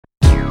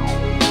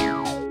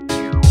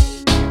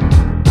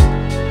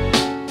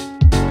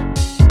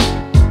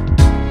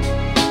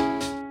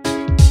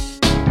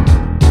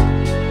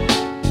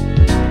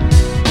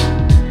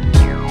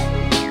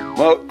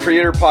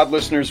Creator Pod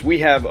listeners, we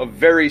have a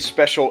very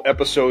special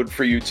episode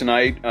for you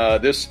tonight.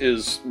 This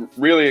is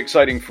really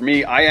exciting for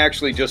me. I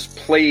actually just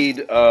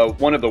played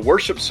one of the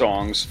worship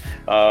songs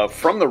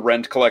from the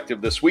Rend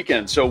Collective this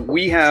weekend. So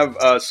we have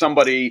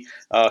somebody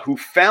who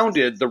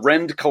founded the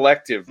Rend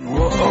Collective.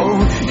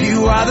 Whoa,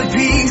 you are the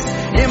peace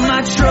in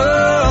my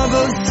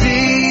troubled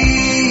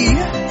sea.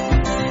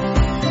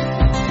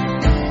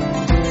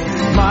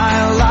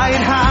 My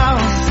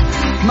lighthouse,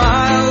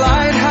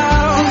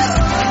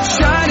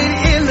 shining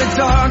in the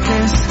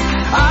darkness,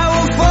 I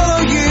will follow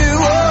you.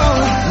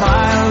 Oh,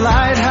 my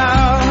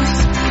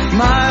lighthouse,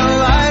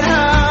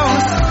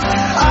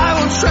 I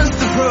will trust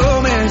the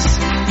promise.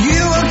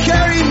 You will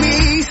carry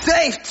me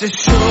safe to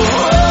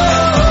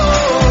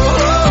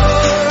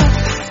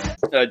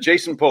shore.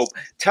 Jason Pope,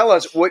 tell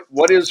us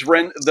what is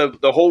Rend,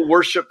 the whole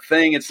worship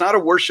thing. It's not a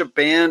worship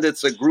band;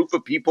 it's a group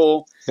of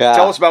people. Yeah.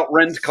 Tell us about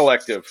Rend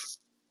Collective.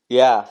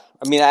 Yeah.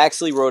 I mean, I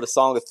actually wrote a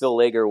song with Phil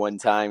Lager one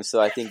time, so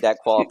I think that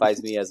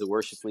qualifies me as a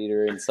worship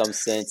leader in some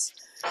sense.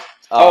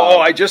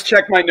 I just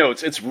checked my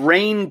notes. It's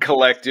Rain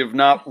Collective,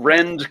 not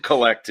Rend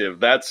Collective.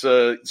 That's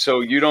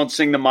so you don't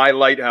sing the My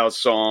Lighthouse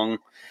song.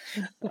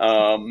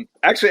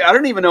 Actually, I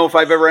don't even know if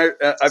I've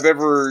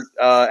ever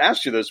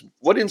asked you this.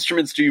 What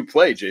instruments do you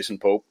play, Jason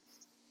Pope?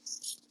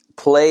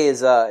 Play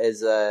is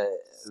a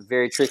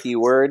very tricky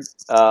word,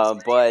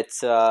 but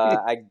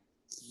I've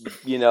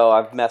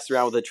messed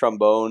around with the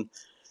trombone.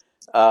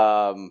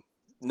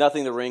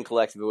 Nothing the Rain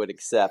Collective would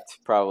accept,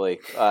 probably.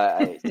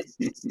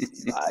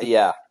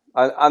 Yeah.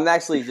 I'm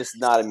actually just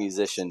not a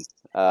musician.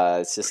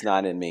 It's just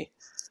not in me.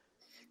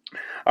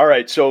 All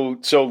right, so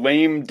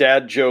lame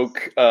dad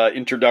joke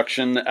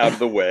introduction out of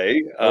the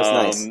way.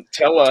 Nice.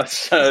 Tell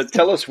us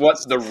what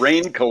the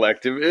Rain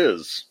Collective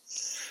is.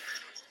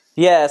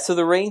 Yeah, so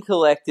the Rain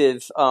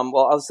Collective.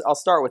 I'll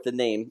start with the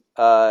name.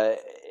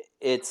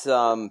 It's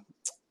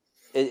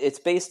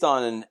based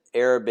on an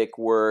Arabic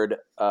word,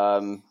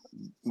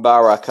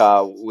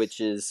 baraka,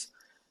 which is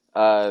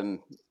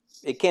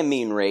it can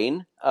mean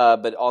rain,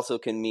 but also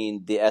can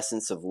mean the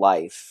essence of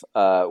life,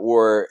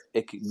 or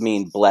it could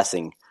mean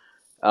blessing.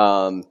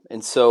 And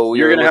so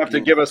you're gonna have to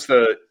give us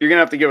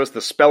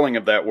the spelling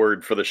of that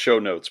word for the show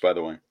notes, by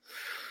the way.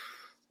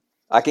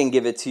 I can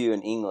give it to you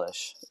in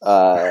English.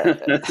 RAIN.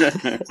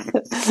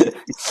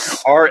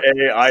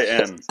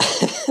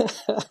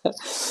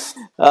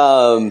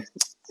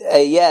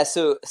 Yeah.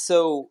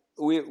 So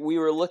we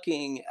were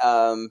looking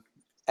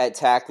at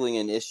tackling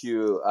an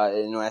issue,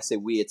 and when I say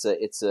we,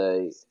 it's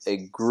a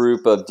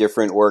group of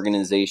different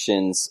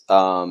organizations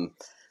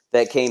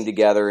that came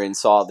together and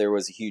saw there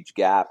was a huge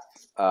gap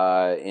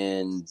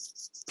in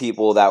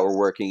people that were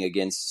working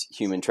against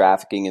human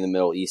trafficking in the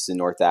Middle East and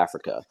North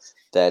Africa.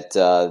 That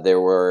there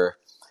were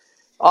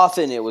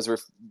often it was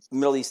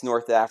Middle East,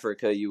 North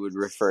Africa. You would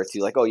refer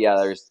to like, oh yeah,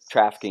 there's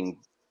trafficking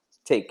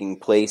taking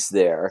place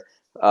there.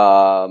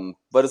 But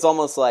it's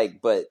almost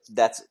like, but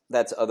that's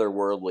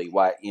otherworldly.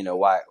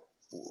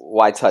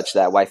 Why touch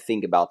that? Why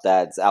think about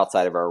that? It's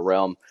outside of our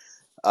realm.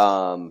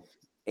 So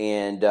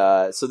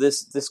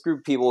this group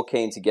of people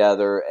came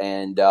together,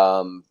 and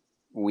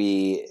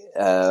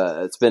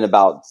it's been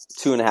about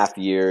 2.5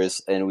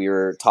 years, and we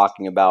were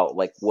talking about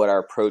like what our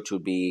approach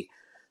would be.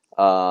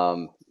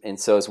 And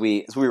so as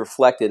we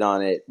reflected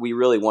on it, we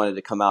really wanted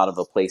to come out of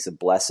a place of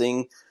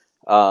blessing,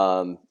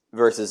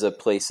 versus a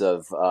place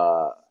of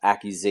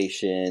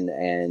accusation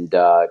and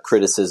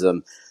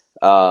criticism.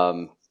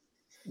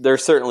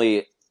 There's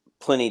certainly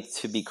plenty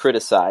to be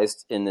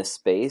criticized in this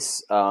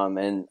space,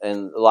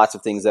 and lots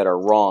of things that are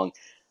wrong.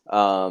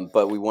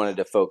 But we wanted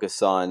to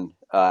focus on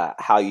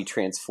how you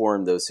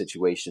transform those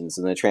situations,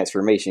 and the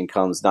transformation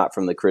comes not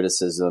from the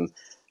criticism,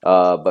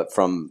 but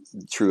from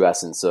the true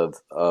essence of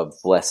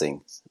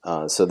blessing.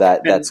 So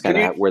that's kind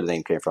of where the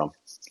name came from.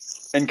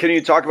 And can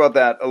you talk about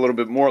that a little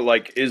bit more?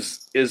 Like,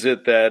 is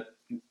it that,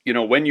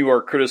 when you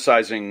are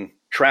criticizing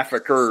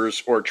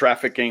traffickers or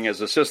trafficking as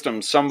a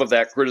system, some of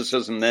that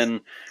criticism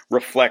then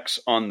reflects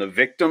on the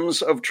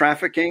victims of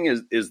trafficking?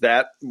 Is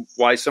that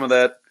why some of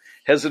that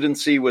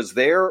hesitancy was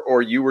there,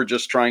 or you were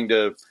just trying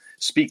to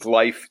speak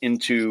life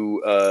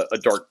into a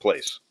dark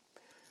place?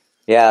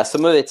 Yeah,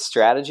 some of it's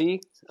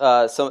strategy.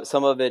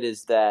 Some of it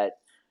is that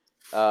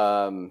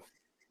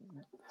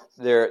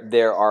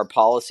there are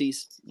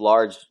policies,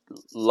 large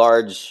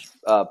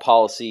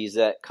policies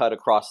that cut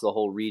across the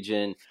whole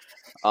region,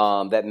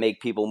 that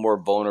make people more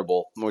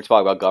vulnerable. When we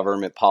talk about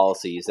government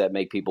policies that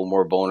make people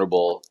more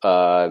vulnerable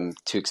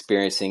to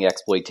experiencing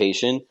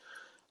exploitation.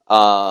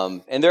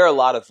 And there are a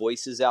lot of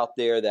voices out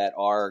there that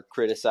are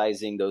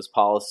criticizing those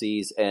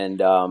policies,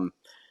 and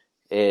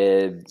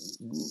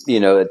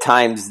at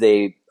times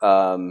they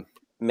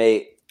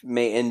may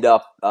end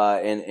up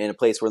in a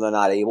place where they're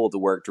not able to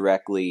work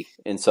directly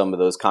in some of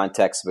those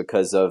contexts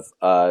because of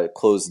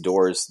closed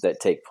doors that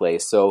take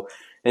place. So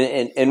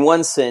in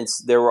one sense,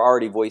 there were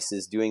already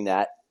voices doing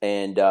that,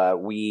 and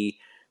we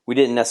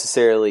didn't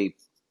necessarily.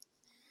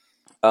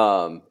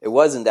 It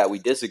wasn't that we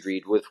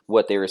disagreed with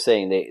what they were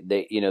saying.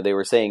 They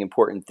were saying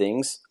important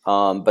things,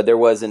 but there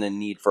wasn't a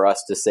need for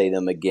us to say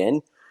them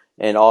again.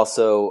 and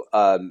also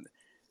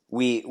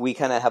we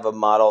kind of have a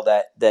model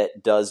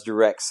that does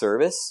direct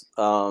service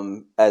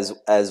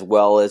as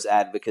well as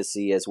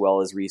advocacy as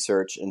well as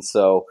research, and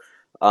so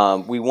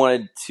we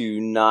wanted to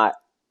not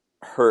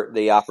hurt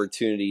the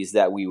opportunities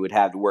that we would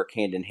have to work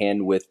hand in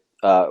hand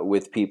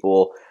with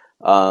people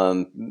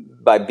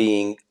by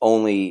being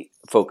only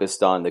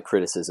focused on the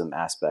criticism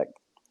aspect.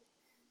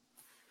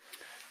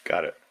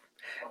 Got it.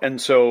 And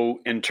so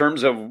in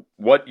terms of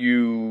what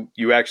you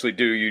actually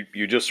do,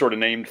 you just sort of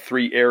named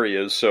 3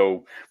 areas.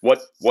 So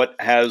what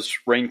has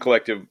Rain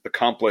Collective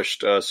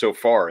accomplished so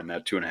far in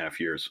that 2.5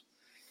 years?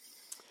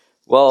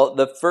 Well,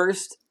 the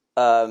first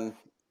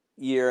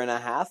year and a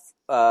half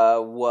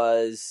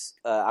was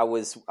I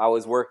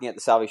was working at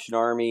the Salvation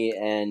Army,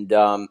 and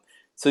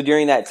so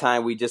during that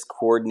time we just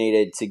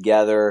coordinated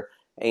together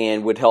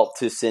and would help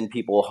to send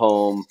people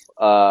home.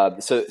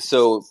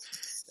 So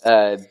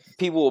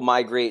people will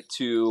migrate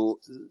to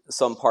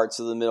some parts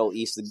of the Middle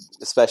East,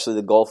 especially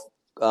the Gulf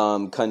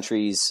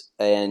countries,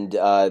 and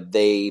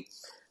they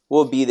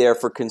will be there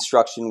for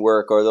construction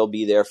work, or they'll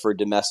be there for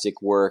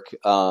domestic work,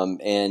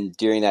 and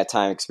during that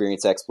time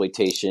experience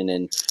exploitation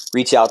and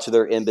reach out to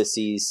their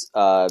embassies,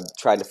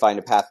 try to find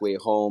a pathway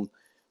home.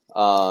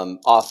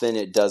 Often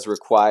it does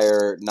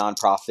require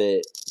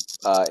nonprofit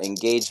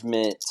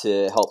engagement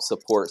to help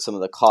support some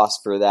of the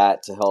costs for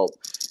that, to help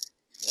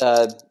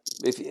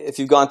if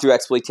you've gone through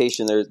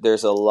exploitation,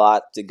 there's a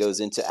lot that goes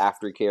into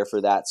aftercare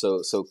for that.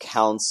 So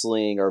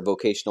counseling or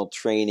vocational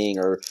training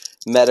or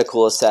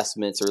medical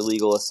assessments or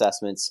legal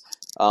assessments,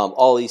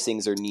 all these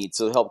things are needed.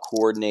 So to help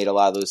coordinate a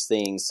lot of those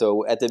things.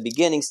 So at the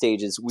beginning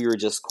stages, we were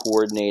just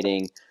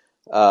coordinating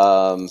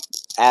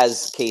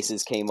as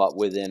cases came up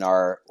within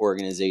our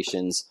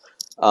organizations.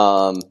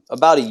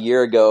 About a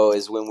year ago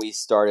is when we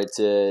started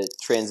to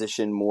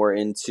transition more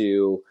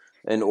into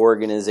an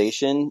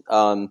organization.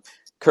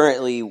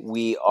 Currently,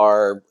 we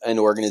are an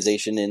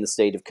organization in the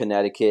state of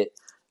Connecticut,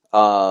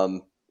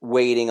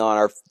 waiting on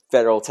our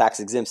federal tax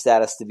exempt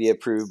status to be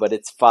approved, but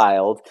it's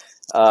filed.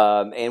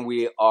 And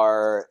we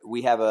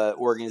have an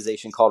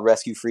organization called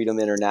Rescue Freedom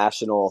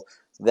International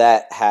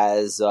that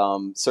has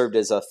served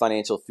as a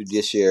financial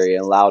fiduciary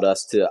and allowed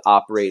us to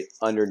operate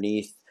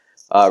underneath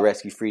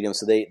Rescue Freedom.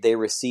 So they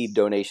receive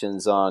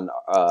donations on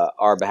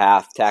our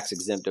behalf, tax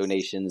exempt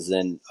donations,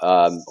 and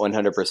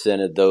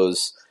 100% of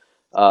those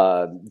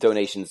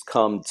donations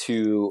come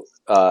to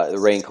the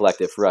Rain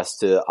Collective for us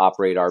to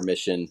operate our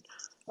mission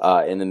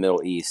in the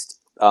Middle East.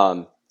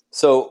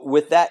 So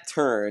with that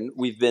turn,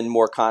 we've been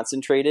more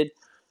concentrated.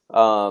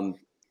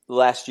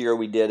 Last year,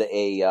 we did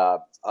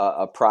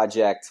a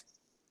project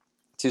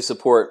to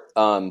support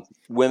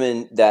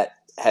women that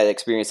had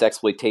experienced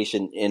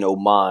exploitation in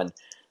Oman.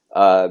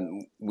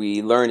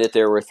 We learned that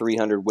there were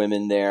 300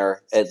 women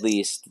there, at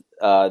least,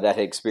 that had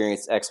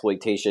experienced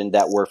exploitation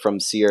that were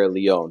from Sierra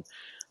Leone.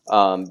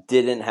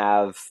 Didn't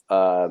have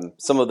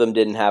some of them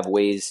didn't have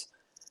ways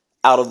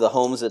out of the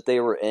homes that they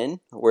were in,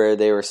 where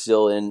they were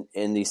still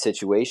in these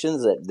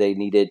situations that they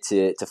needed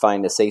to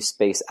find a safe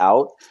space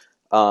out.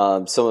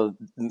 Most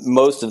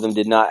of them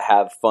did not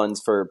have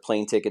funds for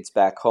plane tickets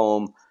back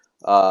home,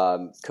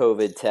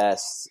 COVID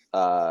tests,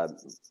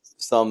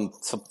 some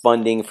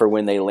funding for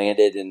when they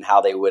landed and how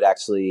they would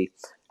actually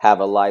have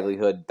a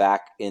livelihood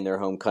back in their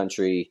home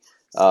country.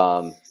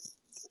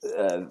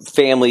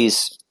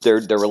 Families, their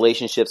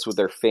relationships with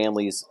their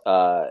families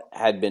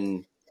had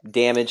been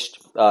damaged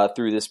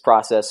through this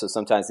process, so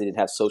sometimes they didn't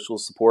have social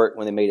support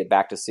when they made it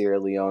back to Sierra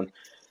Leone.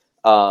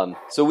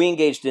 So we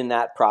engaged in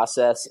that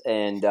process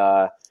and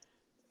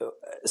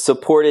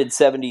supported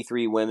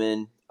 73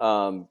 women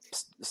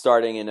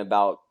starting in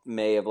about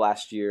May of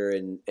last year,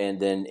 and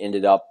then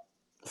ended up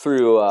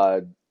through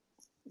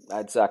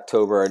it's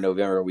October or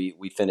November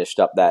we finished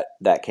up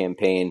that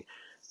campaign.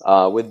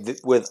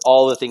 With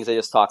all the things I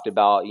just talked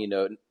about,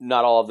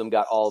 not all of them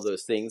got all of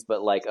those things,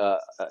 but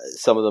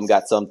some of them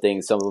got some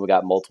things, some of them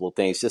got multiple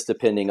things, just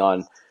depending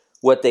on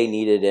what they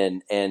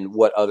needed and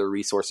what other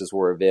resources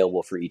were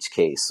available for each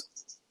case.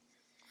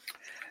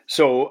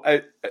 So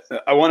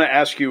I want to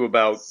ask you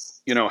about,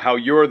 how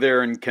you're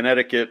there in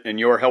Connecticut and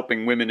you're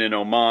helping women in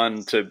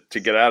Oman to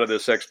get out of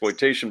this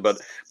exploitation.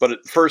 But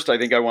at first, I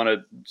think I want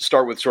to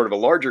start with sort of a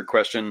larger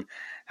question.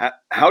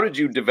 How did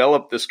you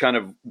develop this kind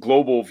of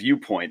global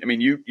viewpoint? I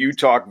mean, you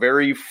talk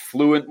very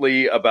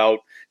fluently about,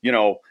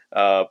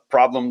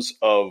 problems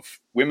of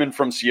women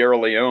from Sierra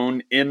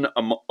Leone in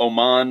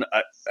Oman.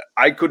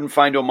 I couldn't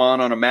find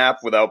Oman on a map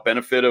without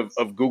benefit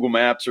of Google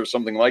Maps or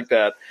something like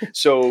that.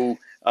 So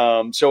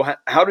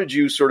how did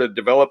you sort of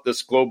develop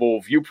this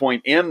global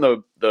viewpoint and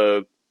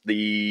the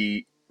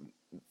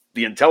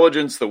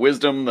intelligence, the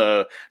wisdom,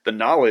 the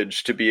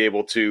knowledge to be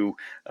able to,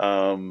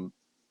 to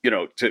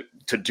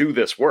do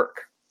this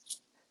work?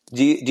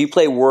 Do you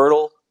play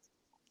Wordle?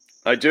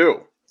 I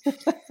do.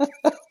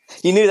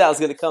 You knew that was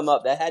going to come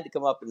up. That had to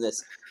come up in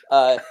this.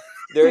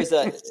 There's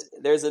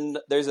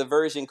a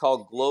version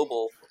called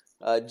Global,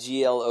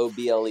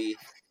 GLOBLE,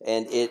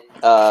 and it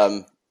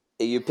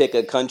you pick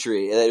a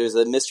country. There's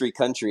a mystery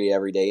country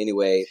every day.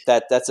 Anyway,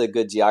 that's a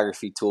good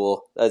geography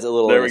tool. That's a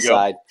little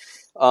aside.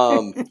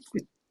 Um,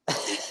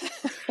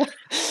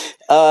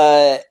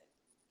 uh,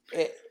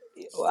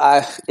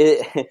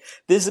 this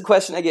is a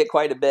question I get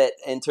quite a bit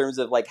in terms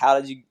of like, how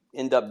did you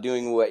end up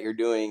doing what you're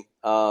doing?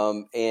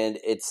 And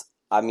it's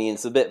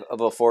a bit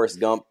of a Forrest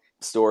Gump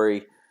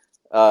story.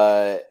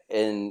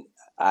 And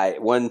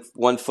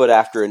one foot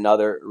after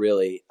another,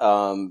 really.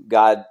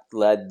 God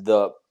led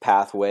the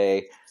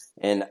pathway,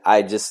 and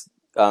I just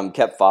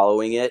kept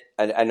following it.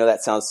 I know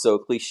that sounds so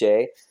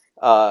cliche,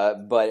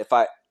 but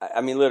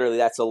literally,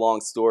 that's a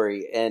long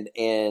story. And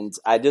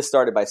I just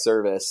started by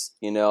service.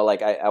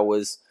 Like I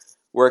was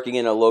working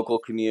in a local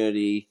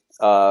community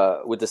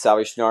with the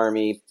Salvation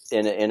Army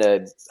in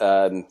an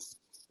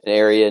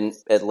area in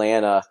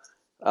Atlanta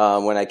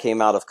when I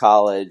came out of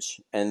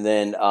college, and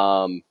then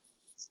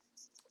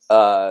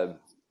uh,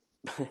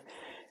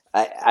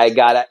 I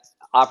got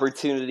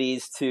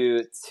opportunities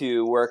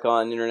to work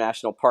on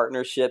international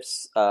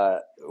partnerships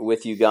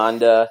with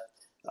Uganda.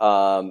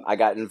 I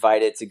got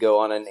invited to go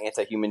on an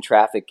anti-human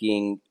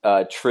trafficking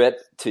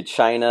trip to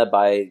China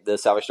by the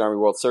Salvation Army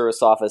World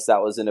Service Office.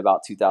 That was in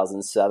about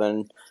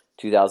 2007,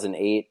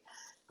 2008.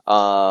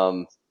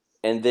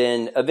 And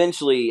then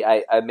eventually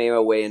I made my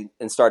way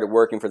and started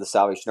working for the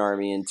Salvation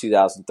Army in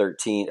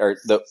 2013, or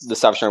the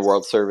Salvation Army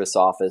World Service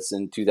Office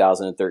in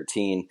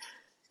 2013,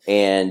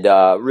 and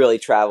really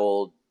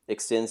traveled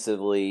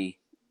extensively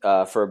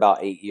for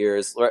about 8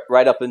 years,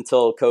 right up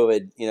until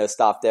COVID,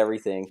 stopped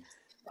everything.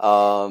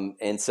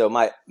 And so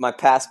my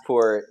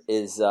passport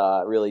is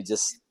really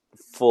just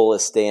full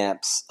of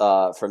stamps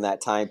from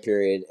that time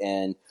period.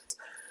 And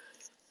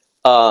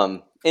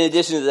in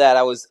addition to that,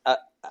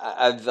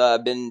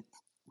 I've been,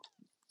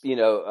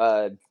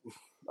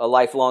 a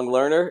lifelong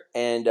learner,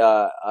 and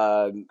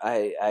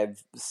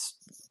I've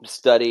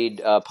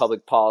studied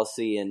public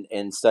policy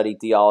and studied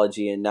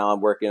theology, and now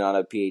I'm working on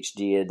a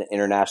PhD in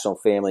international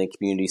family and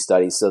community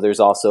studies. So there's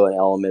also an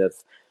element of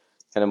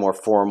kind of more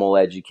formal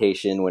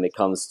education when it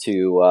comes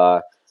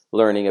to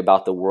learning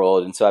about the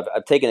world. And so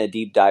I've taken a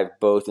deep dive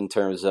both in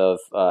terms of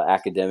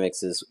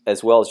academics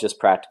as well as just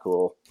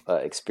practical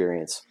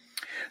experience.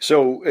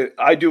 So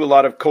I do a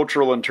lot of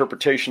cultural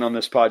interpretation on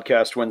this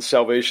podcast when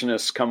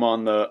Salvationists come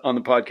on the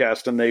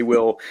podcast, and they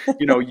will,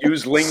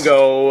 use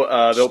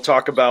lingo. They'll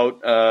talk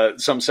about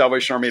some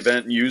Salvation Army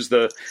event and use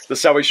the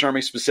Salvation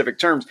Army specific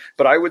terms.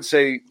 But I would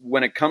say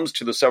when it comes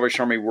to the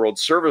Salvation Army World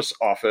Service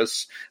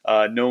Office,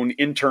 known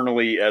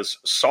internally as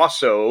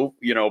SAWSO,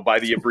 by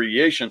the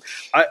abbreviation,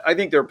 I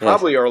think there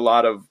probably are a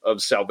lot of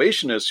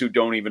Salvationists who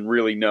don't even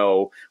really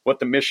know what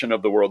the mission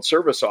of the World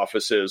Service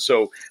Office is.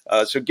 So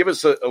give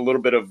us a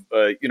little bit of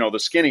the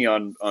skinny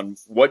on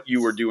what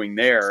you were doing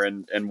there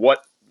and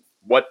what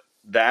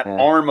that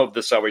arm of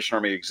the Salvation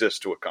Army exists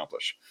to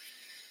accomplish.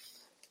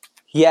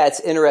 Yeah, it's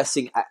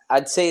interesting.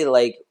 I'd say,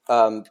 like,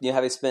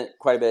 having spent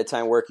quite a bit of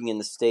time working in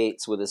the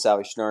States with the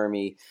Salvation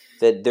Army,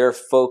 that their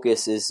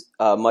focus is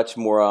much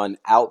more on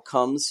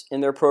outcomes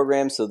in their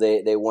program. So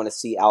they want to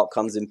see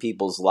outcomes in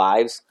people's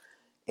lives.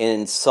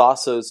 And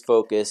SAWSO's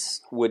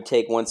focus would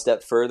take one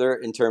step further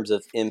in terms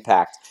of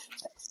impact.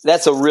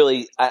 That's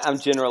I'm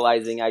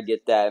generalizing. I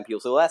get that. And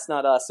people say, well, that's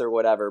not us or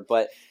whatever.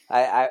 But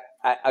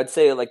I'd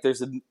say, like,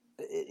 there's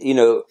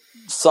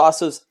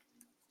SAWSO's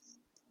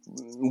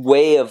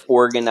way of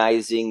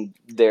organizing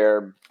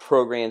their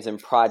programs and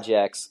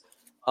projects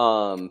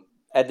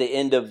at the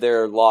end of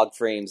their log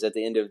frames, at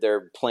the end of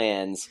their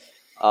plans,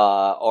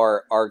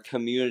 are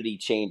community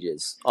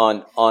changes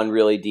on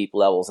really deep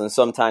levels. And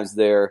sometimes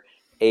they're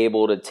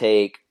able to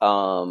take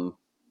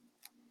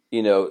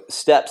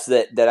steps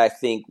that I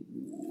think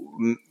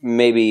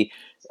maybe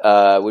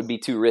would be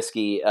too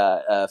risky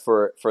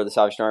for the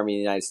Salvation Army in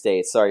the United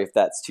States. Sorry if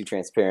that's too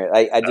transparent.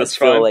 I just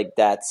feel like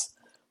that's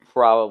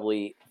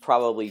probably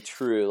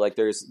true. Like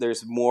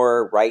there's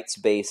more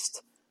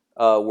rights-based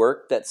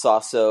work that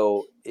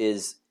SAWSO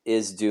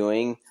is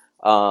doing.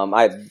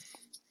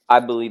 I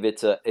believe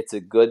it's a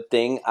good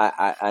thing.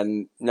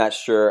 I'm not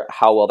sure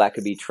how well that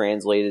could be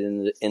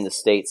translated in the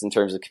States in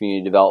terms of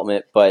community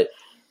development, but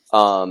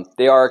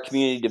they are a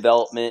community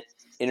development,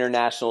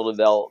 international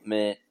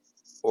development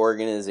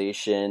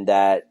organization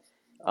that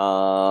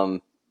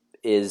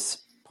is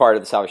part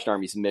of the Salvation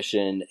Army's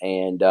mission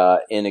and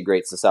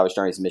integrates the Salvation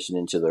Army's mission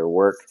into their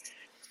work.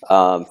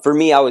 For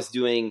me, I was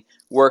doing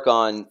work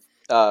on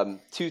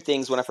two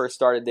things when I first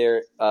started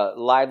there: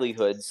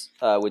 livelihoods,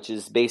 which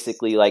is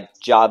basically like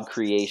job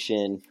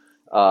creation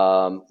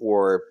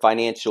or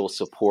financial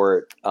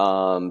support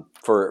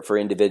for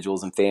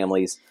individuals and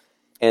families,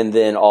 and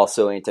then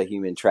also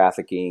anti-human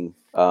trafficking.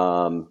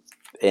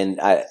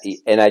 And I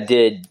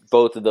did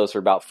both of those for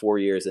about 4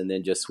 years, and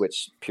then just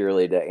switched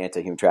purely to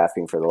anti-human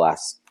trafficking for the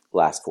last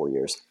 4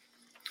 years.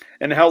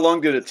 And how long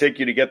did it take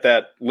you to get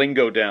that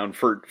lingo down?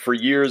 For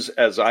years,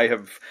 as I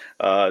have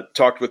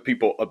talked with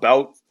people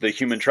about the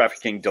human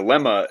trafficking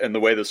dilemma and the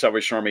way the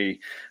Salvation Army,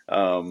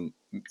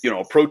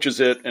 approaches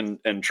it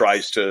and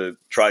tries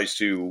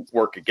to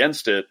work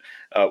against it,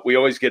 we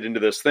always get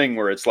into this thing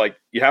where it's like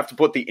you have to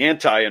put the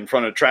anti in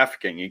front of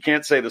trafficking. You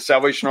can't say the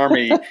Salvation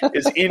Army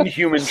is in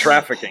human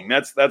trafficking.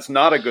 That's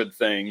not a good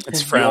thing.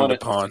 It's frowned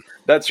upon.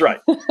 That's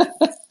right.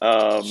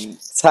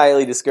 It's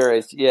highly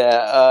discouraged.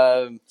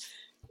 Yeah.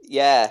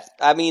 Yeah,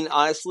 I mean,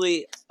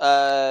 honestly,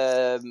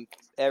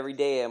 every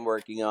day I'm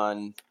working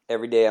on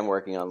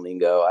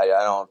lingo. I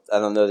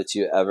don't know that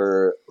you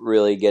ever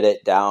really get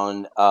it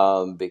down,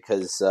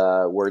 because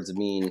words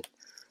mean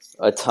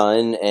a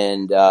ton,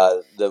 and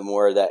the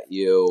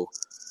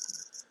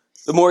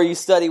more you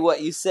study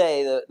what you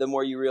say, the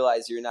more you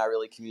realize you're not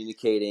really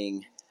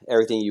communicating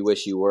everything you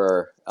wish you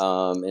were.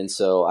 And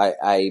so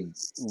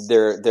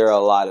there are a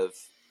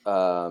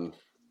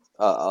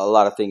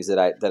lot of things that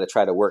I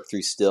try to work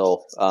through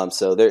still.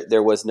 So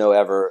there was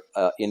never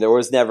a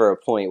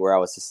point where I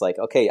was just like,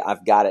 okay,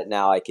 I've got it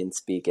now, I can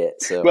speak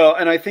it. So well,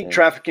 and I think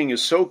trafficking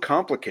is so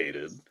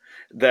complicated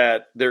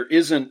that there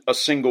isn't a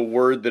single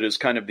word that is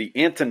kind of the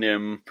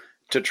antonym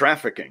to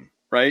trafficking,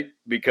 right?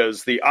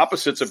 Because the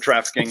opposites of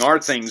trafficking are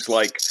things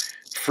like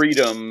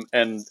freedom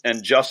and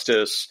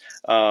justice,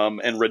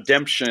 and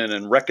redemption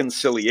and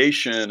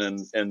reconciliation,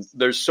 and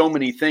there's so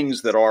many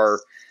things that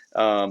are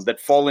that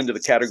fall into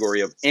the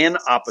category of an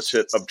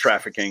opposite of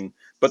trafficking,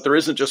 but there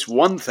isn't just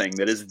one thing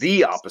that is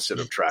the opposite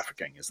of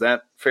trafficking. Is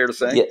that fair to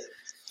say? Yeah.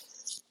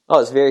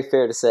 Oh, it's very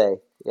fair to say.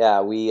 Yeah,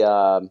 I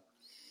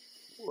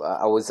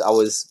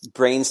was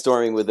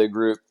brainstorming with a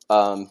group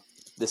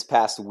this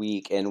past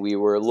week, and we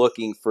were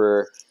looking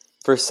for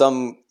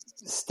some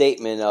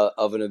statement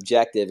of an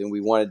objective, and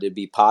we wanted to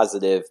be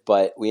positive,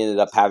 but we ended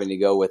up having to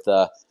go with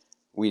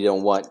we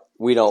don't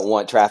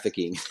want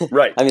trafficking.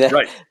 Right. I mean,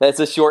 right. That's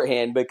a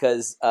shorthand,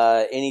 because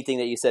anything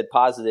that you said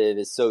positive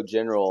is so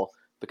general,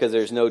 because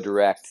there is no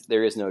direct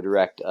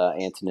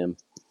antonym.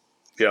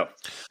 Yeah.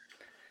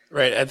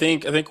 Right. I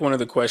think one of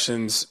the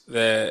questions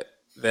that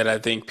I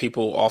think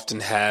people often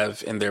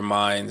have in their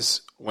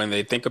minds when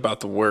they think about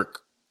the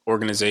work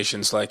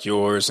organizations like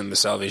yours and the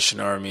Salvation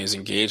Army is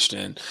engaged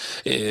in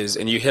is,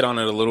 and you hit on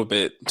it a little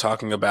bit,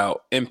 talking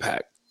about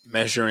impact,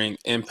 measuring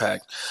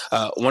impact.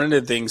 One of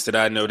the things that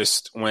I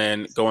noticed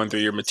when going through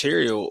your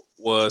material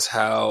was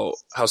how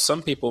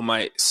some people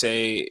might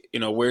say,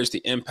 where's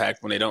the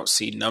impact when they don't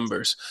see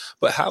numbers?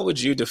 But how would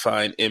you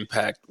define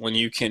impact when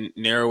you can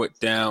narrow it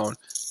down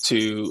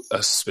to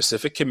a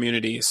specific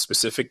community, a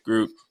specific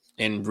group,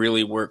 and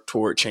really work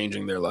toward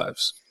changing their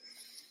lives?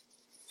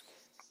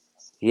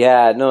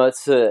 Yeah, no,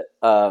 it's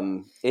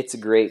a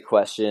great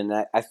question.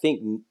 I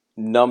think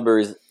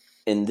numbers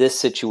in this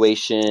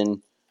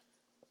situation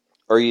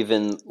are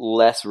even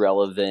less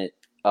relevant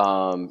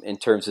in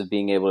terms of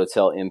being able to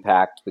tell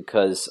impact,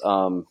 because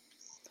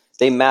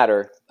they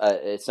matter.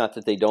 It's not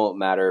that they don't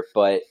matter,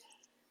 but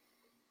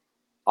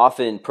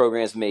often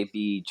programs may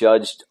be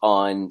judged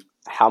on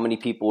how many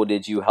people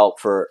did you help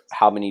for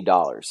how many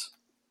dollars.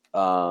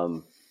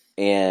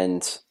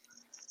 And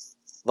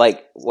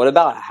like, what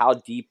about how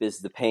deep is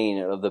the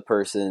pain of the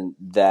person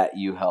that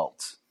you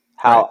helped?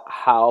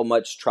 How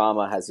much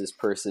trauma has this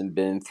person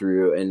been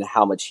through, and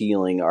how much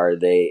healing are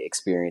they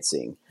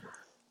experiencing?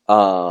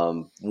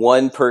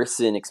 One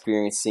person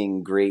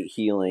experiencing great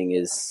healing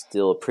is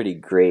still a pretty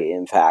great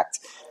impact.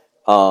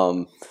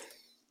 The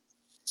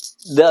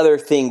other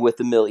thing with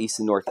the Middle East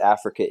and North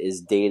Africa is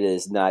data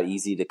is not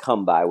easy to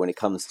come by when it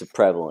comes to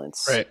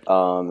prevalence. Right.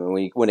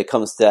 And when it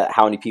comes to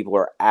how many people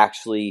are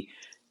actually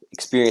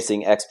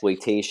experiencing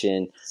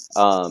exploitation,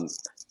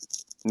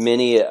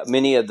 many of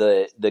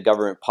the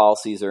government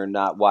policies are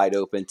not wide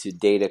open to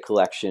data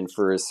collection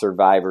for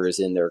survivors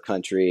in their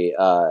country.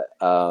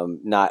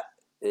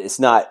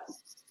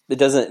 It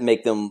doesn't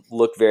make them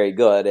look very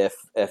good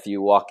if you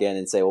walk in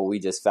and say, well, we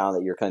just found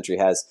that your country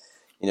has,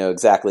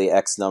 exactly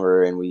X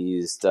number, and we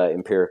used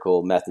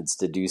empirical methods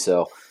to do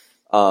so.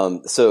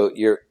 So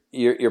you're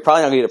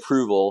probably not going to get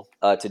approval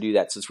to do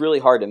that. So it's really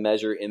hard to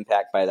measure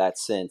impact by that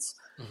sense.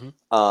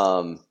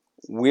 Mm-hmm.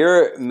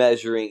 We're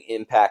measuring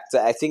impact.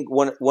 I think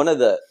one of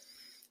the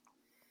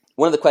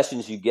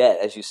questions you get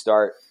as you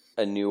start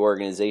a new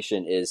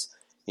organization is,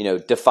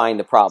 define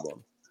the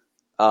problem.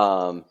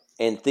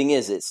 And thing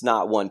is, it's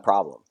not one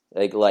problem.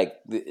 Like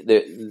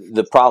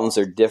the problems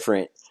are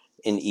different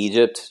in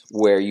Egypt,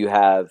 where you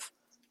have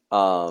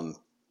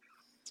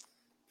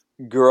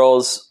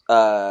girls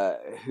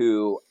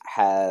who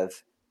have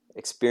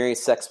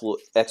experienced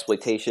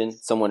exploitation.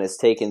 Someone has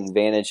taken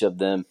advantage of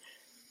them,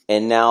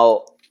 and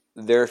now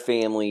their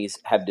families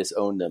have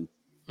disowned them.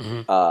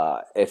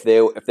 Mm-hmm. If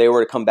they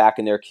were to come back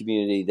in their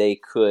community, they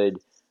could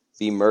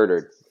be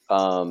murdered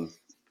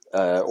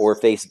or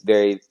face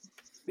very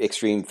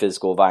extreme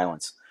physical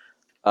violence.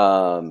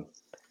 That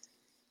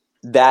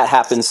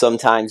happens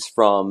sometimes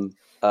from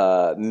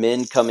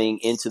men coming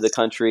into the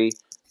country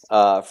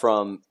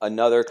from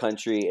another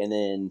country, and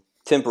then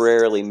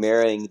temporarily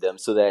marrying them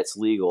so that it's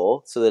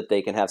legal, so that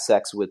they can have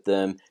sex with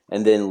them,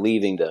 and then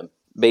leaving them,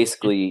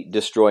 basically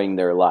destroying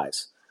their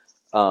lives.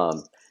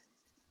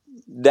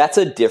 That's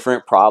a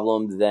different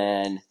problem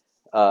than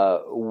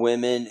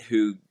women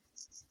who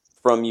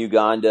from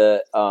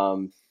Uganda,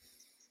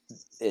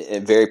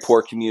 in very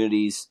poor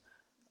communities,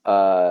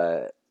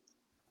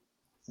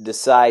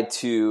 decide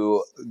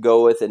to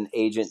go with an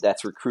agent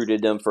that's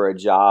recruited them for a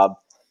job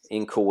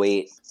in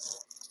Kuwait,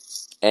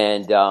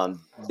 and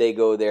they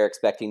go there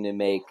expecting to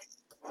make,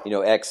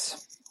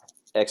 X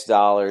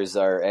dollars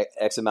or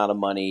X amount of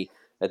money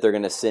that they're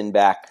going to send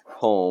back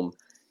home,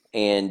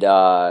 and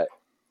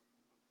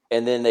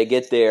then they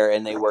get there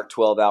and they work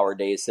 12-hour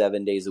days,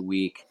 7 days a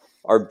week,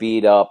 are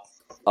beat up,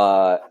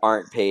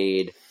 aren't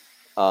paid,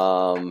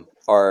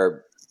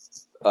 are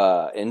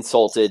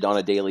insulted on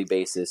a daily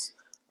basis.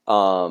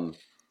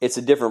 It's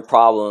a different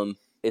problem.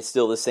 It's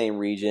still the same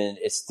region.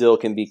 It still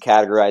can be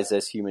categorized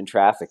as human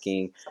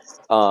trafficking.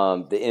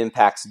 The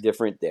impact's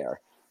different there.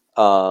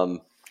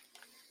 But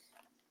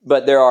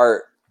there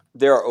are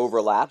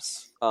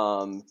overlaps. There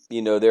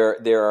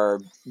are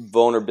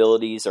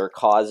vulnerabilities or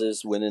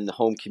causes within the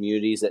home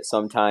communities that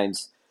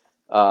sometimes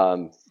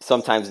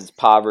it's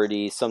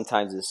poverty,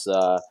 sometimes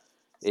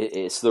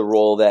it's the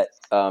role that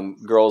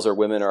girls or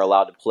women are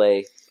allowed to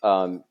play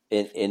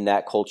in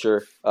that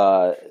culture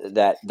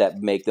that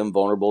make them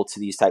vulnerable to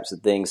these types of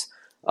things.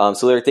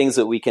 So there are things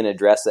that we can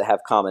address that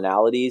have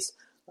commonalities,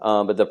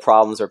 but the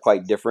problems are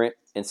quite different.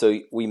 And so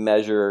we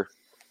measure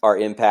our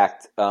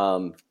impact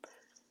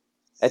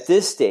at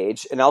this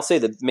stage. And I'll say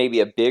that maybe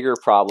a bigger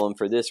problem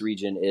for this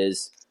region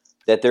is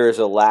that there is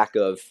a lack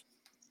of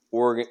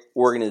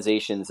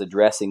organizations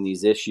addressing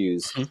these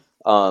issues.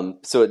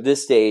 So at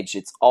this stage,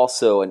 it's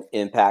also an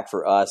impact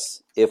for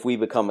us if we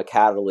become a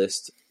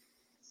catalyst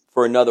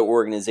for another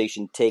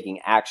organization taking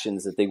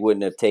actions that they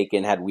wouldn't have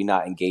taken had we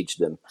not engaged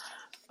them.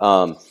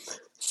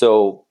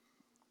 So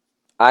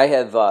I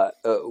have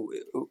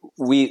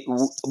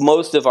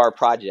most of our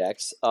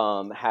projects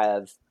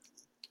have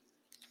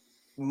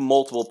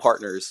multiple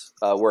partners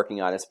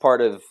working on it. It's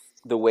part of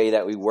the way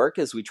that we work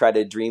is we try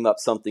to dream up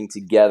something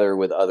together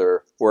with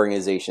other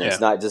organizations,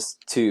 not just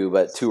two,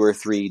 but 2 or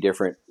 3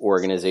 different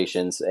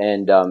organizations.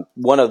 And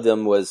one of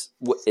them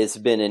it's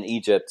been in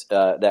Egypt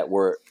that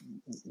we're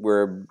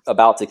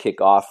about to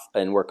kick off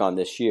and work on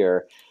this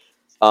year.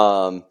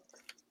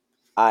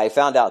 I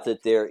found out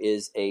that there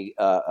is a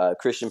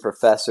Christian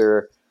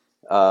professor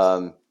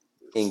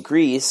in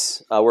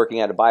Greece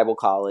working at a Bible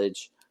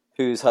college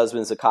whose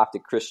husband's a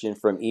Coptic Christian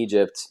from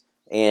Egypt.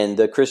 And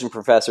the Christian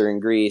professor in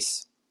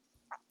Greece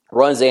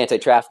runs the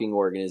anti-trafficking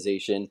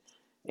organization.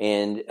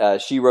 And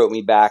she wrote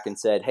me back and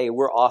said, hey,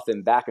 we're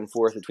often back and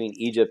forth between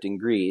Egypt and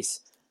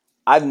Greece.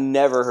 I've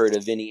never heard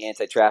of any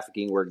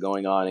anti-trafficking work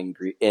going on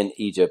in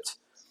Egypt.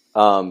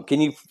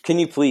 Can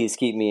you please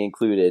keep me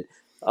included?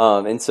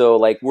 And so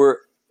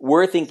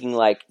we're thinking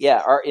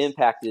our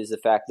impact is the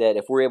fact that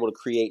if we're able to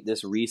create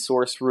this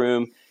resource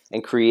room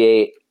and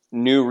create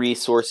new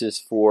resources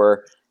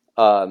for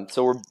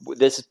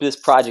this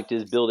project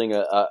is building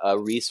a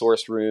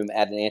resource room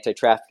at an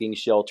anti-trafficking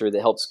shelter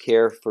that helps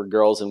care for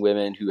girls and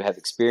women who have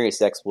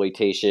experienced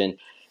exploitation,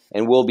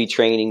 and we'll be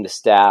training the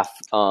staff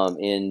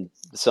in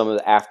some of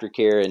the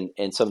aftercare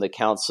and some of the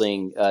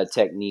counseling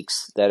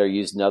techniques that are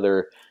used in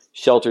other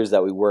shelters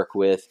that we work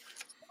with.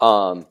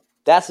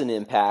 That's an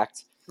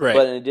impact. Right.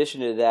 But in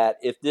addition to that,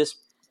 if this,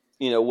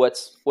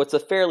 what's a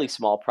fairly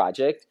small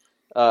project,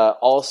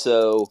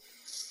 also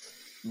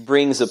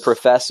brings a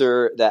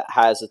professor that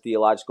has a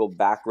theological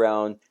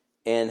background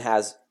and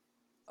has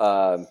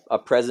a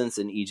presence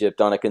in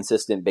Egypt on a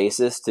consistent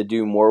basis to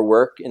do more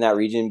work in that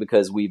region,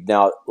 because we've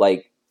now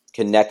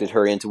connected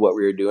her into what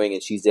we were doing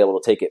and she's able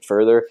to take it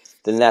further,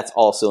 then that's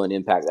also an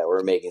impact that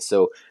we're making.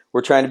 So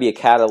we're trying to be a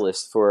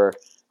catalyst for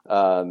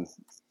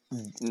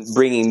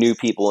bringing new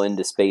people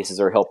into spaces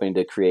or helping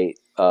to create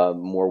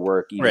more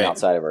work even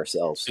outside of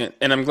ourselves.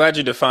 And I'm glad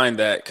you defined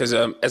that, because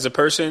as a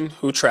person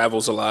who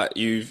travels a lot,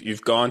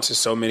 you've gone to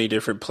so many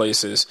different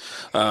places.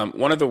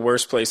 One of the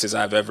worst places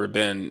I've ever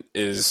been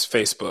is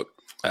Facebook.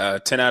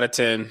 10 out of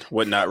 10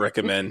 would not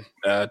recommend.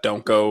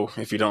 Don't go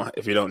if you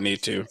don't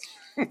need to.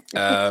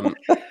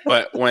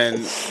 But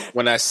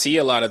when I see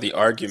a lot of the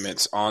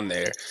arguments on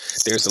there,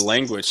 there's a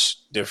language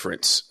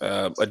difference,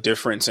 a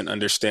difference in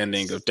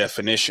understanding of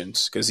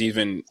definitions, because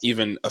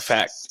even a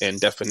fact and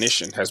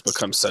definition has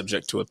become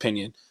subject to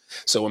opinion.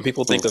 So when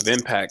people think of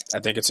impact, I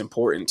think it's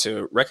important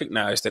to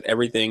recognize that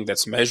everything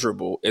that's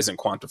measurable isn't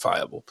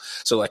quantifiable.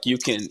 So you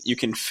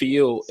can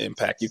feel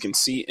impact, you can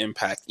see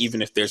impact,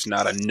 even if there's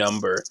not a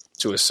number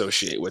to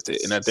associate with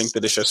it. And I think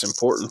that it's just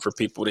important for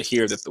people to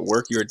hear that the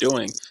work you're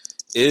doing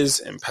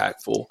is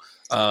impactful,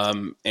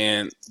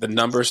 and the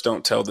numbers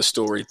don't tell the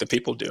story, the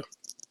people do.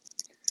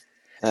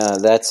 I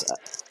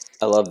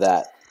love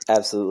that.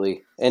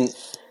 Absolutely. And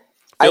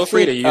feel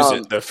free to use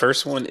it. The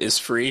first one is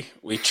free.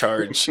 We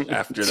charge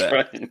after that.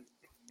 Right.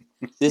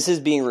 This is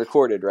being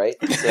recorded, right?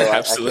 So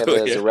Absolutely. I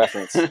kept it as a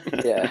reference.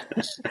 Yeah.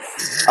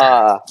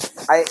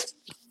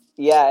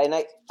 Yeah, and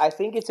I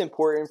think it's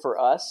important for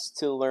us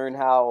to learn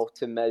how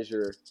to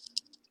measure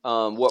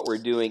what we're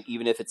doing,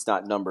 even if it's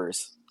not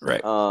numbers.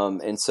 Right.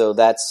 And so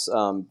that's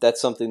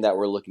something that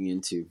we're looking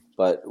into.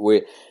 But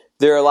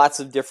there are lots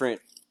of different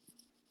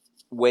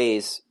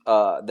ways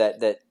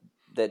that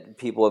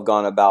people have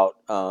gone about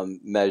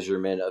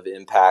measurement of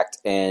impact,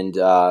 and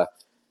I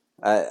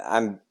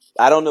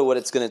don't know what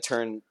it's going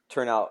to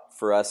turn out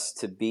for us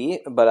to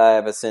be, but I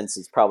have a sense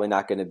it's probably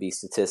not going to be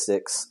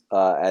statistics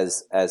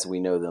as we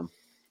know them.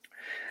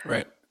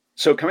 Right.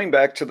 So coming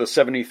back to the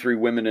 73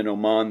 women in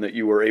Oman that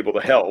you were able to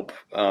help,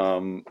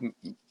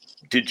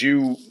 did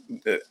you?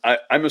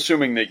 I'm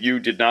assuming that you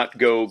did not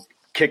go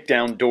kick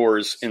down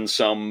doors in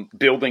some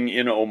building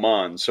in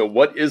Oman. So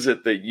what is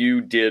it that you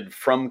did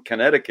from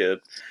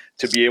Connecticut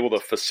to be able to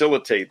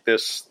facilitate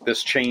this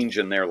change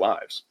in their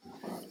lives?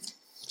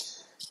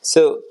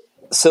 So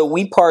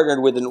we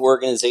partnered with an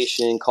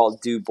organization called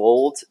Do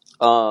Bold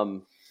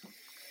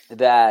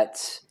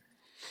that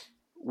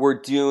were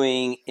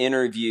doing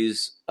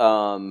interviews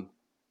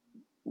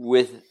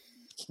with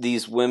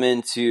these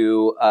women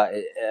to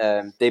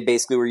they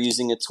basically were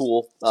using a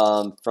tool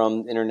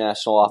from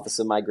International Office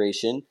of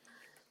Migration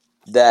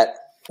that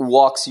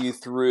walks you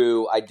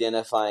through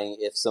identifying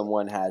if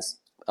someone has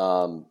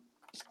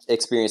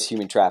experienced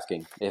human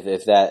trafficking,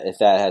 if that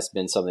has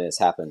been something that's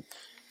happened.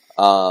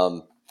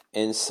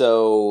 And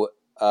so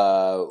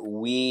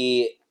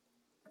we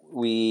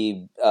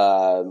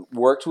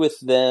worked with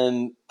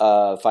them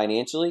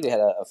financially. We had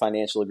a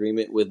financial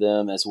agreement with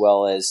them, as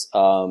well as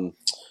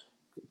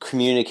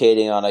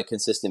communicating on a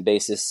consistent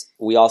basis.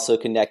 We also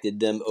connected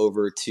them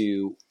over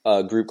to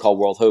a group called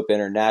World Hope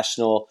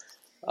International,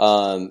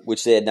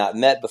 which they had not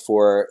met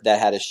before, that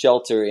had a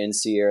shelter in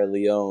Sierra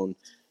Leone.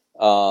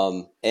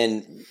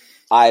 And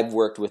I've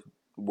worked with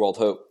World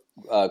Hope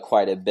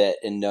quite a bit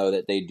and know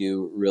that they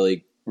do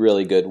really,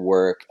 really good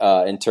work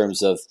in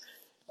terms of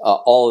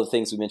all the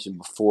things we mentioned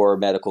before: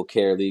 medical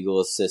care,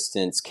 legal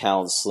assistance,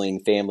 counseling,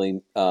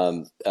 family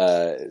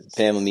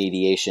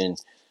mediation,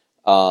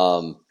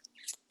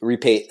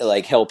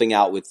 helping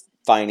out with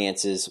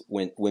finances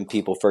when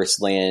people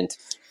first land.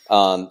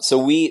 So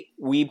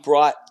we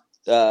brought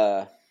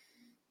the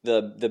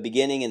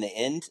beginning and the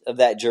end of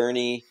that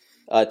journey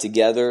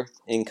together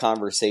in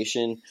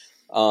conversation.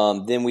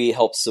 Then we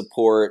helped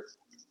support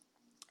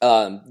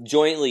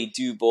jointly.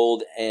 Do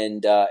Bold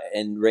and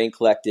Rain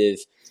Collective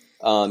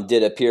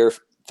did a peer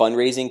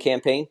fundraising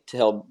campaign to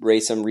help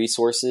raise some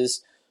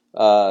resources.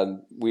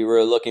 We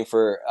were looking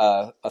for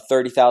a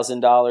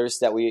 $30,000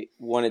 that we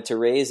wanted to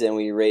raise, and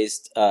we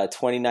raised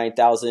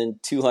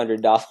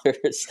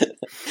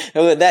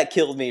 $29,200. That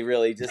killed me,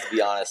 really, just to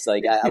be honest.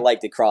 Like I like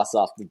to cross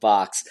off the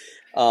box,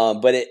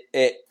 but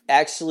it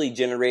actually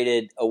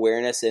generated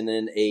awareness, and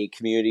then a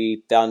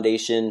community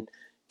foundation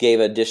gave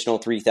additional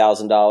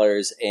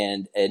 $3,000,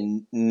 and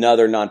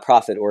another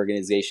nonprofit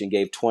organization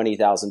gave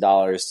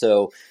 $20,000.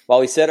 So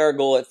while we set our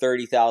goal at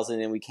 $30,000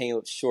 and we came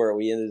up short,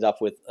 we ended up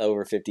with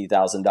over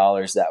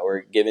 $50,000 that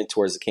were given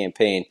towards the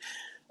campaign.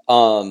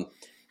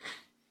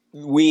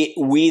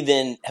 We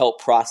then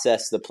helped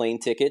process the plane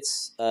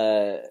tickets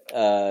with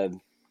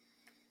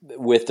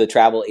the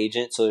travel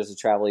agent. So there's a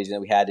travel agent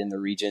that we had in the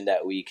region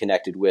that we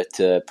connected with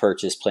to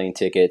purchase plane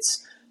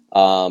tickets,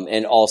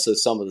 and also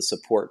some of the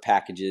support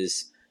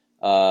packages.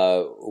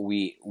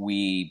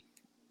 We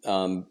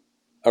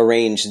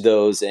arranged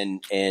those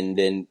and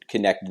then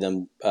connected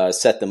them,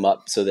 set them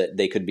up so that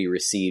they could be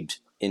received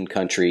in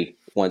country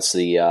once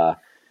the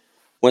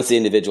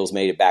individuals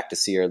made it back to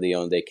Sierra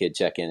Leone. They could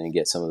check in and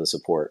get some of the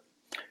support.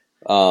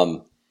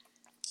 So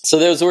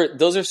those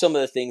are some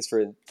of the things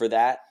for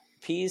that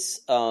piece.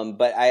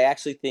 But I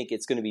actually think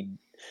it's going to be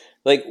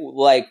like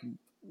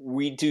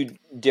we do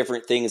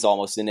different things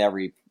almost in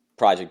every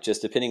project,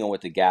 just depending on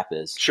what the gap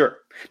is. Sure.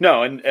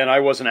 No, and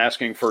I wasn't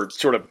asking for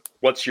sort of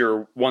what's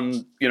your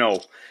one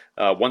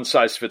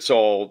size fits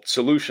all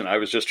solution. I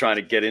was just trying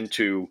to get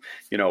into,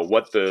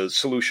 what the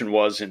solution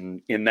was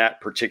in that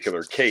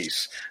particular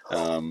case.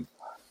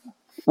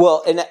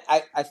 Well, and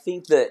I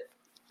think that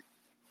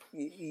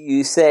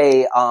you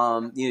say,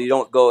 you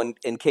don't go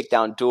and kick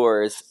down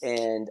doors,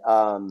 and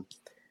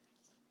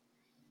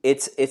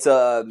it's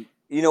a,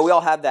 we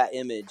all have that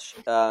image,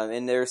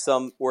 and there are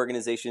some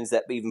organizations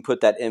that even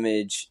put that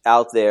image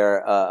out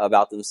there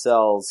about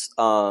themselves.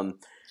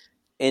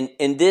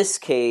 In this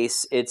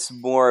case, it's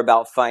more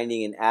about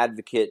finding an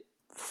advocate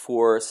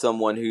for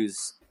someone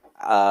who's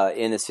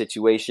in a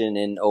situation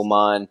in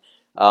Oman.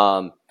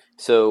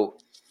 So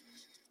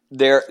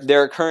there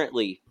are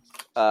currently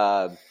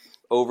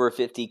over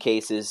 50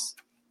 cases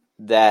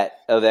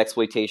of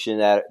exploitation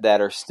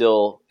that are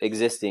still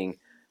existing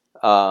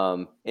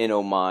in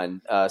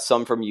Oman,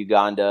 some from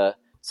Uganda,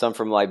 some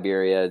from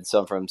Liberia, and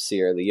some from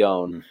Sierra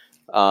Leone.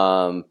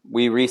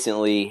 We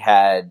recently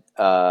had,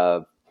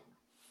 I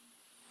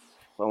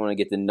don't want to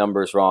get the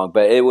numbers wrong,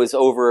 but it was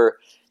over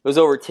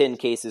 10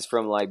 cases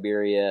from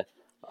Liberia.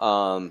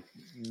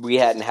 We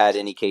hadn't had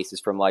any cases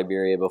from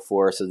Liberia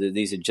before, so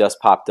these had just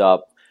popped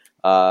up.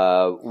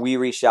 We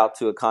reached out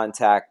to a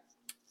contact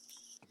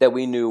that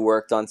we knew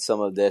worked on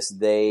some of this,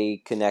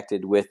 they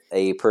connected with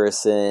a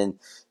person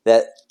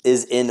that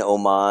is in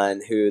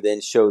Oman who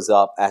then shows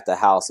up at the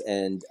house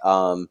and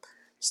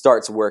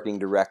starts working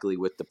directly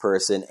with the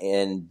person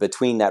and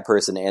between that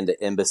person and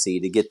the embassy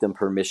to get them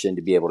permission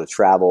to be able to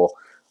travel.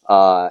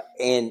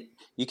 And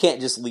you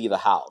can't just leave a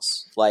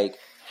house. Like,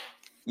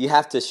 you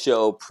have to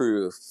show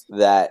proof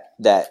that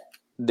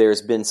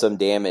there's been some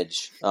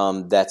damage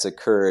that's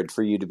occurred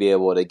for you to be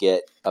able to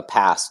get a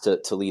pass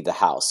to leave the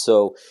house.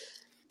 So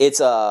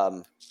it's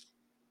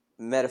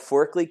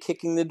metaphorically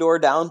kicking the door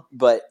down,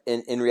 but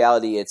in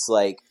reality, it's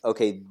like,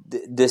 okay,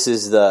 this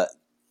is the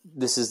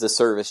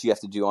service you have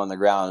to do on the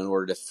ground in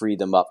order to free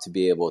them up to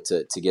be able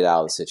to get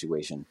out of the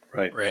situation.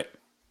 Right.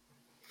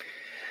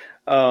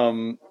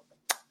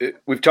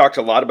 We've talked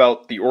a lot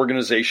about the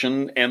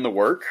organization and the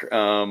work,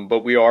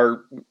 but we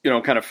are,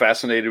 kind of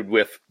fascinated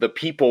with the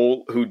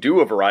people who do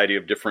a variety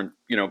of different,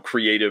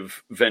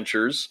 creative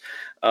ventures.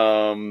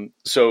 So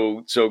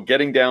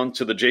getting down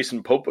to the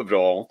Jason Pope of it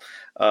all,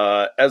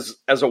 as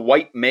a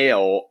white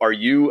male, are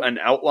you an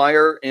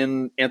outlier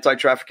in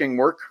anti-trafficking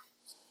work?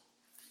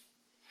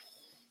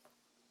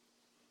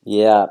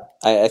 Yeah,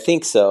 I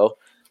think so.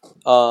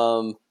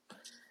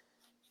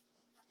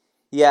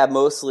 Yeah,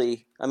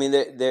 mostly. I mean,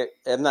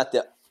 I'm not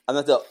the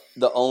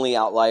only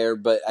outlier,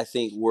 but I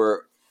think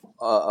we're,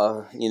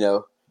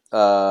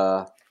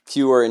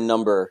 fewer in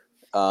number.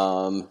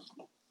 And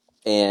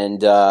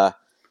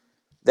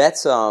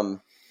that's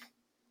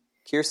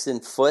Kirsten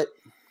Foote,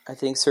 I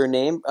think's her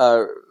name.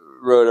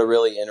 Wrote a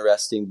really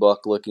interesting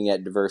book looking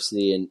at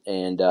diversity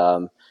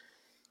and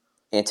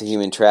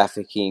anti-human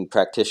trafficking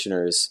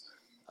practitioners,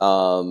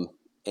 and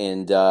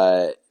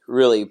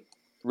really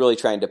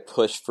trying to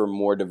push for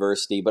more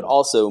diversity, but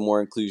also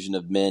more inclusion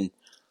of men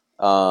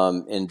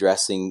in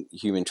addressing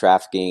human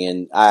trafficking.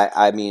 And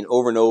I mean,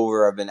 over and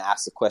over, I've been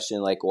asked the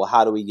question, like, well,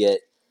 how do we get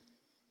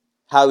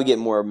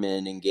more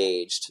men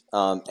engaged?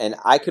 And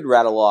I could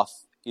rattle off,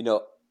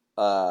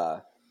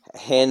 a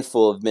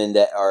handful of men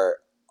that are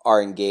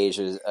engaged.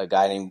 There's a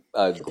guy named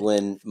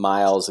Glenn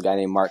Miles, a guy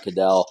named Mark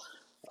Cadell.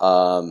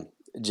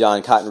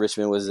 John Cotton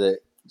Richmond was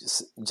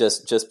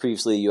just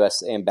previously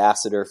U.S.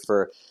 ambassador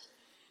for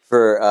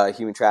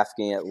human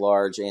trafficking at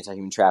large,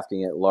 anti-human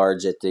trafficking at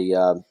large at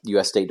the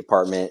U.S. State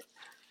Department.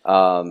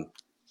 Verlin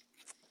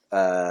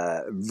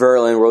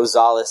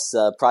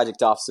Rosales,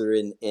 project officer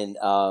in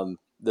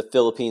the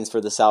Philippines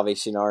for the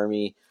Salvation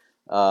Army.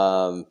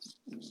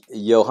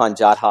 Johan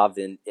Jadhav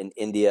in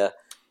India.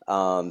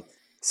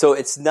 So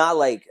it's not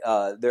like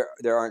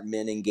there aren't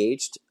men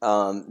engaged.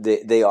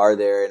 They are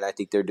there, and I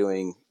think they're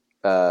doing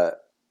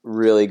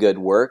really good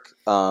work.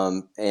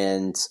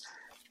 And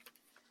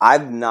I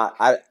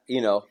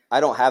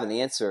don't have an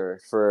answer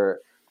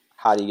for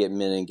how do you get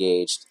men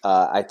engaged.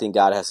 I think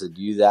God has to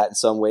do that in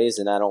some ways,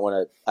 and I don't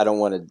want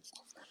to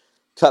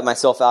cut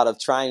myself out of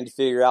trying to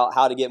figure out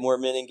how to get more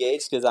men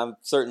engaged, because I'm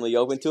certainly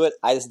open to it.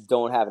 I just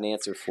don't have an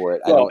answer for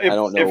it. Well, I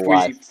don't know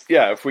why.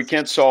 If we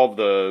can't solve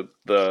the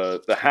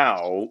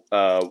how,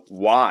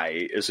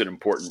 why is it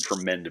important for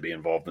men to be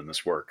involved in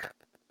this work?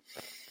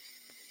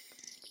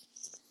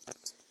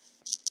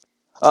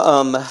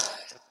 I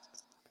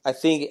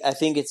think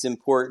it's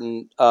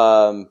important,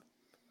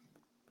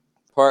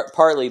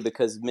 partly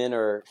because men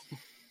are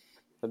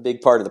a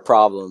big part of the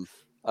problem,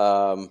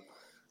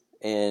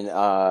 and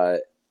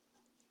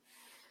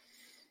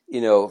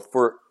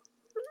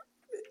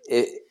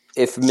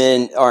if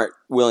men aren't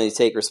willing to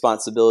take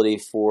responsibility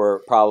for a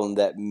problem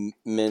that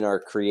men are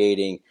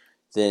creating,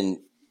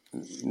 then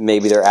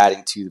maybe they're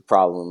adding to the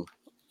problem.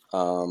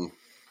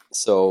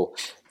 So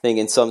I think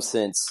in some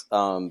sense,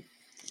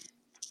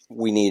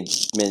 we need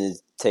men to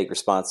take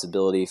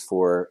responsibility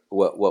for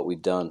what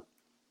we've done.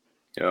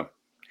 Yeah.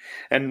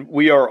 And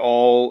we are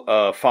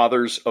all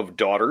fathers of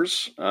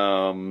daughters.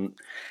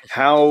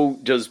 How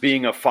does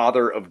being a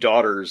father of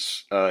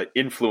daughters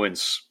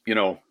influence,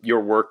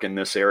 your work in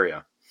this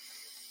area?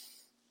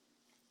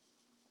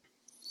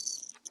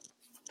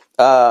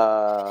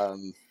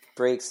 It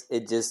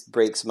just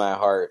breaks my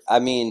heart. I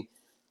mean,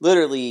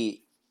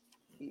 literally,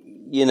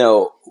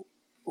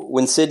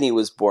 when Sydney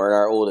was born,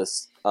 our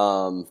oldest,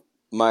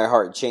 my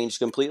heart changed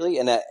completely,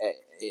 and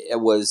it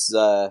was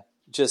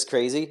just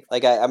crazy.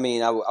 Like, I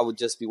would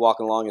just be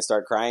walking along and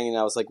start crying, and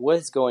I was like, what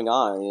is going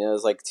on? It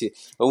was like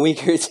a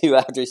week or two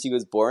after she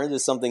was born,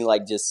 just something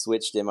like just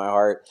switched in my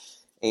heart.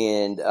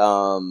 And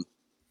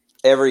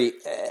every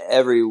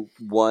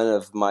one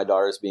of my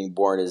daughters being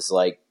born is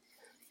like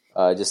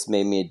just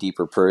made me a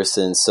deeper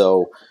person.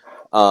 So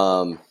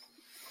working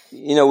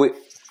with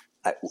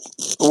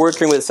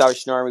the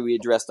Salvation Army, we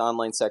addressed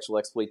online sexual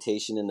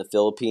exploitation in the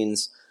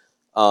Philippines,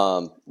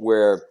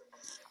 where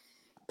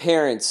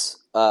parents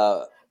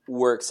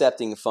were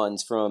accepting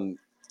funds from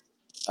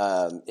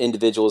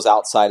individuals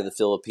outside of the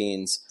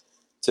Philippines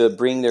to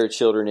bring their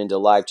children into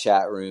live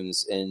chat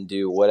rooms and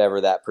do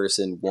whatever that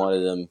person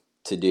wanted them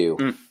to do.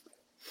 Mm.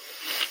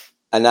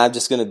 And I'm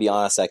just going to be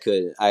honest, I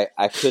couldn't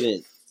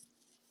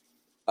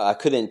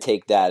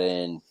take that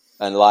in.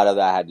 And a lot of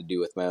that had to do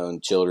with my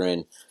own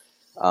children.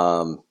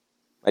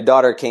 my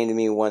daughter came to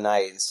me one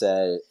night and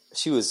said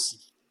she was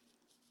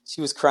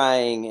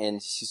crying,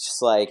 and she's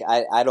just like,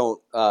 I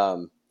don't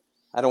want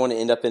to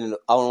end up I don't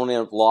want to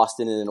end up lost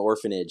in an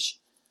orphanage.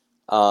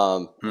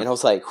 And I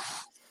was like,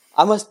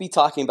 I must be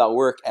talking about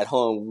work at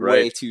home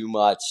way too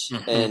much.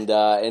 And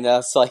I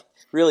was like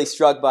really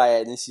struck by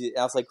it. And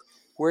I was like,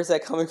 where's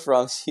that coming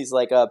from? She's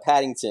like,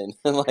 Paddington.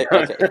 I'm like,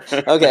 okay.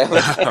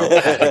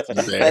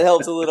 That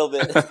helps a little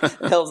bit.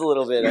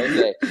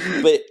 Okay.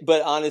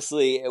 But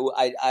honestly,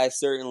 I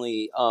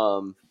certainly,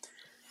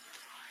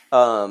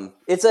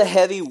 it's a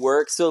heavy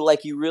work. So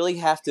like you really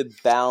have to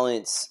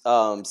balance,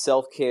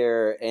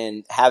 self-care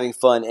and having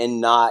fun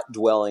and not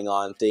dwelling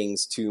on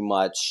things too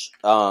much,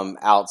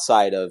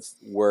 outside of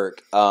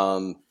work.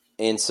 And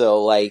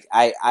so like,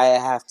 I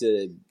have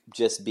to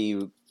just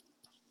be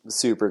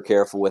super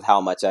careful with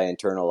how much I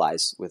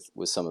internalize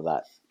with some of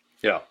that.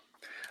 Yeah.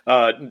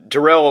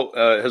 Terrell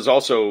has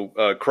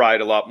also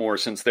cried a lot more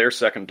since their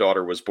second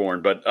daughter was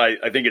born, but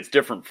I think it's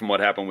different from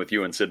what happened with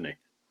you and Sydney.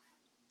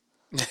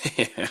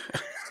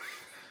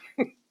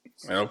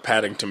 Well,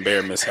 Paddington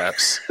Bear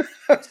mishaps.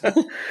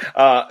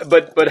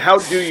 But how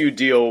do you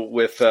deal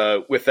with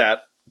that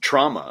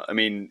trauma? I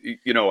mean,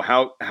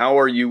 how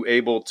are you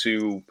able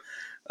to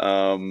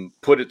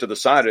put it to the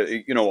side?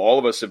 All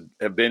of us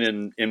have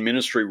been in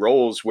ministry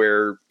roles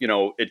where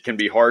it can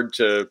be hard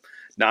to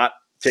not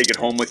take it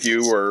home with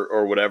you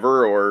or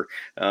whatever, or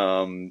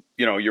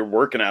you're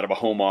working out of a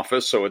home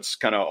office, so it's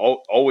kind of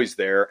always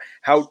there.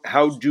 How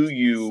do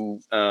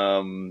you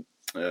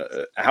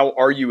how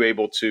are you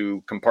able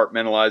to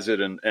compartmentalize it,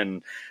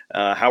 and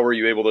how are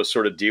you able to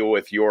sort of deal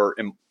with your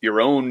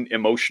own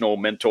emotional,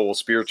 mental,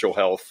 spiritual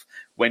health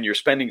when you're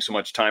spending so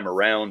much time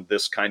around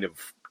this kind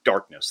of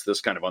darkness,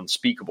 this kind of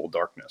unspeakable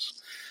darkness?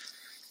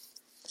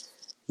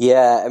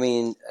 Yeah, I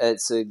mean,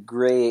 it's a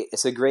great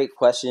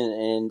question,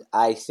 and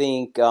I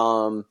think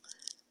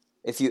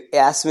if you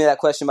asked me that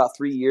question about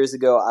 3 years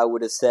ago, I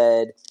would have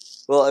said,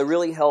 well, it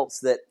really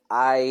helps that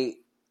I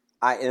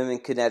am in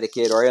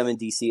Connecticut, or I am in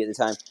DC at the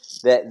time,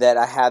 that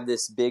I have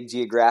this big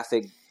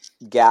geographic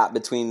gap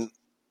between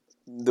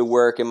the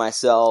work and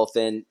myself,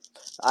 and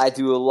I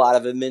do a lot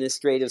of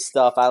administrative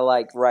stuff. I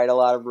write a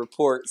lot of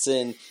reports,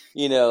 and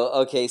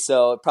okay,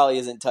 so it probably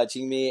isn't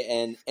touching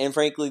me, and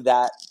frankly,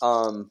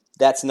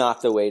 that's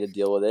not the way to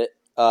deal with it,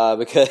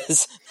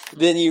 because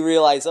then you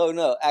realize, oh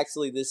no,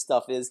 actually this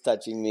stuff is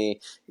touching me,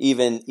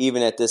 even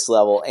at this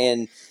level,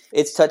 and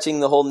it's touching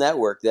the whole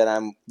network that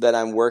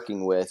I'm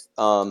working with.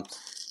 So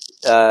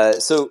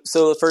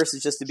the first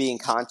is just to being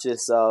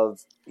conscious of,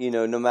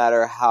 no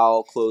matter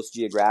how close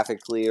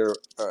geographically or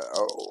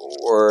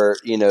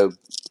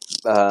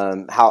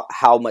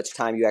how much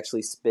time you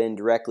actually spend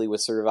directly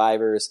with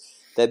survivors,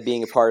 that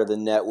being a part of the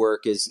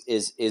network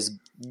is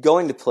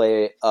going to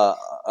play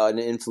an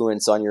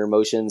influence on your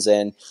emotions,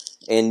 and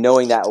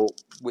knowing that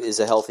is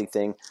a healthy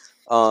thing.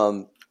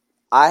 I'm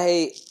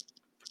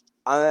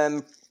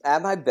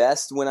at my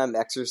best when I'm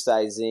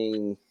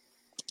exercising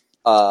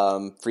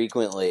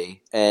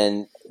frequently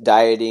and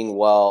dieting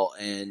well,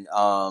 and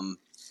I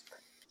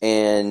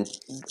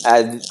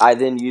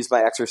then use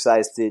my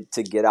exercise to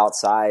get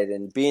outside,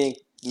 and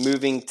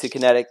moving to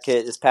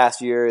Connecticut this past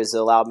year has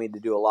allowed me to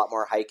do a lot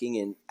more hiking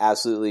in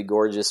absolutely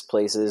gorgeous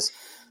places.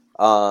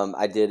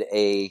 I did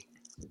a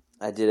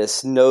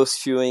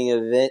snowshoeing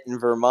event in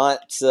Vermont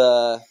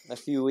a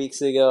few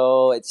weeks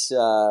ago. It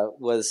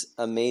was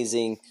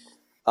amazing.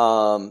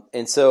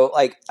 And so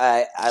like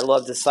I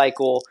love to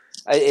cycle.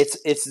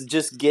 It's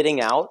just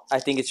getting out. I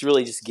think it's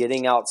really just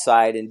getting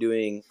outside and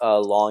doing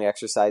long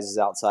exercises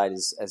outside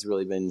has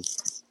really been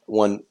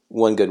one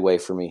good way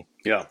for me.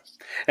 Yeah.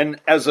 And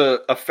as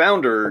a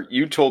founder,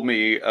 you told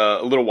me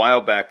a little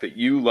while back that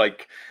you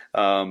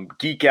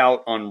geek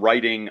out on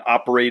writing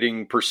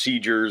operating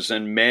procedures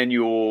and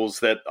manuals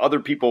that other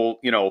people,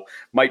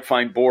 might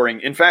find boring.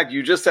 In fact,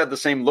 you just had the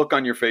same look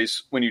on your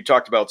face when you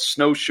talked about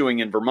snowshoeing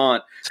in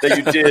Vermont that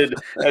you did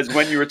as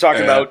when you were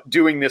talking about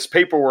doing this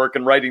paperwork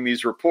and writing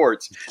these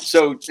reports.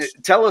 So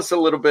tell us a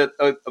little bit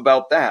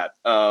about that.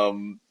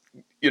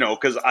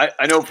 Because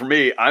I know for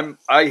me,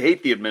 I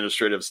hate the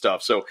administrative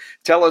stuff. So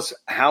tell us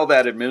how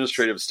that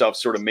administrative stuff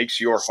sort of makes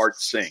your heart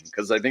sing,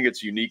 because I think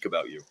it's unique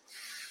about you.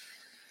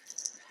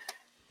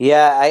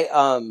 Yeah,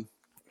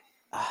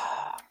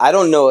 I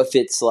don't know if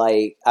it's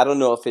like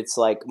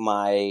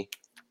my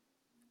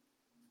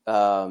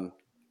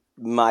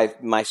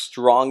my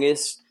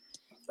strongest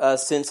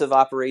sense of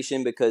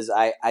operation, because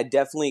I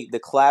definitely, the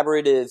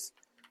collaborative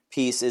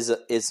piece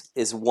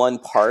is one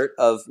part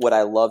of what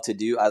I love to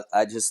do.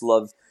 I just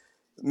love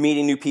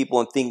meeting new people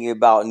and thinking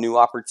about new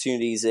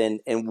opportunities and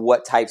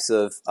what types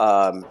of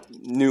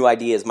new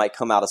ideas might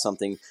come out of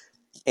something.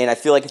 And I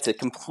feel like it's a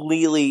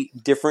completely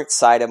different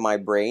side of my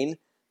brain,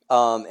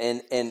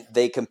 and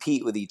they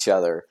compete with each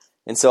other.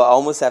 And so I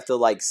almost have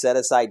to set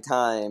aside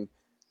time.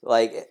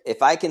 Like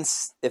if I can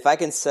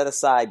set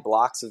aside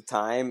blocks of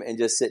time and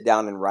just sit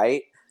down and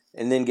write,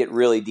 and then get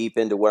really deep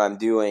into what I'm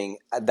doing,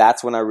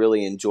 that's when I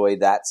really enjoy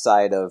that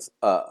side of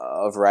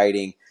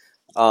writing.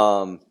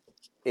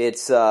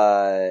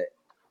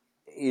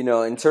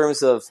 in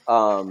terms of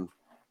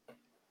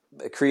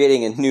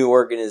creating a new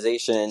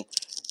organization,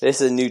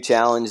 this is a new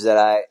challenge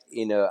that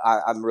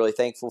I'm really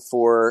thankful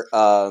for.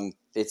 I'm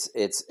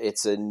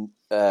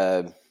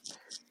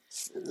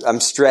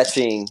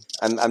stretching.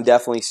 I'm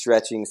definitely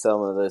stretching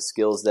some of the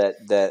skills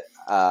that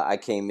I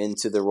came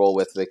into the role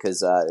with,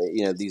 because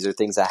these are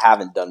things I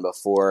haven't done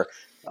before,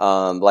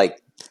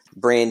 like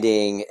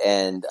branding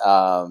and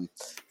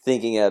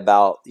thinking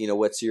about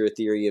what's your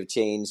theory of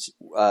change,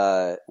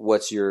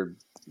 what's your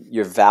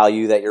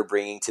value that you're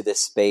bringing to this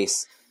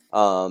space.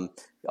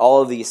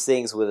 All of these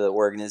things with an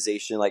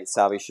organization like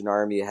Salvation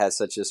Army has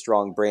such a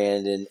strong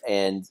brand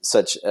and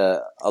such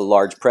a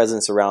large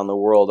presence around the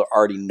world are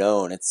already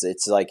known.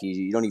 It's like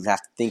you don't even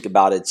have to think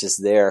about it; it's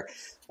just there.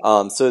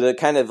 So to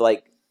kind of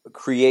like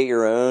create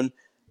your own,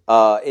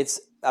 I'm just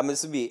gonna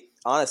be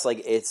honest,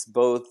 like it's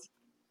both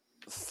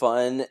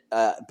fun,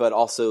 but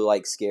also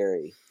like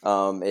scary.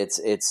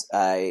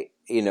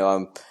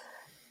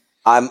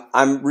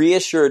 I'm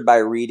reassured by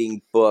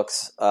reading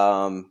books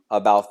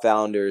about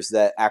founders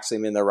that actually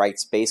I'm in the right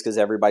space, because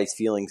everybody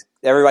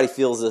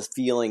feels the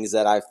feelings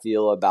that I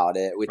feel about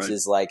it, which Right.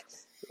 is like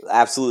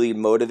absolutely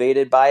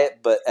motivated by it.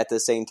 But at the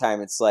same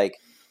time, it's like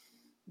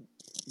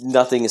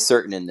nothing is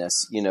certain in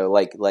this,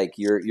 like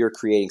you're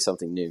creating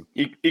something new.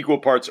 Equal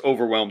parts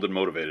overwhelmed and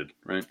motivated,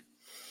 right?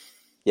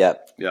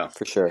 Yep. Yeah,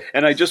 for sure.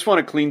 And I just want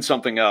to clean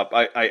something up.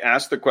 I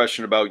asked the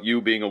question about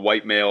you being a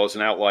white male as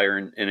an outlier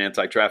in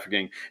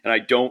anti-trafficking, and I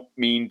don't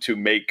mean to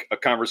make a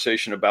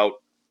conversation about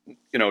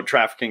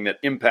trafficking that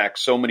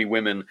impacts so many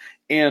women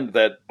and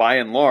that by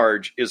and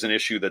large is an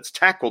issue that's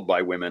tackled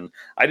by women.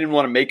 I didn't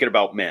want to make it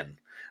about men.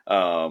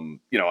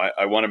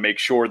 I want to make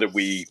sure that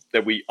we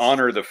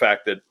honor the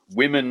fact that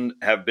women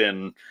have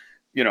been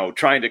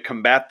trying to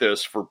combat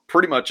this for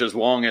pretty much as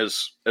long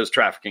as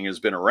trafficking has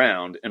been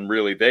around, and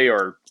really they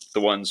are the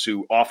ones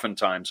who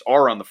oftentimes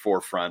are on the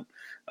forefront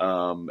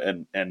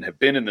and have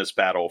been in this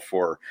battle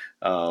for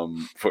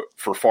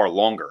far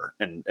longer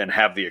and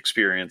have the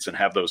experience and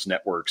have those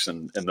networks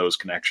and those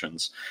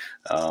connections.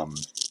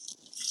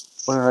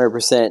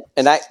 100%.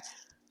 And I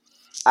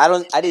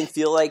didn't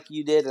feel like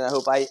you did, and I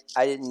hope I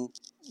didn't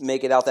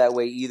make it out that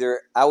way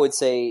either. I would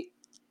say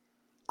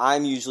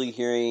I'm usually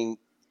hearing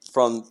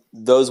from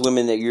those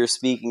women that you're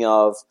speaking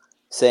of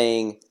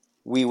saying,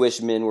 we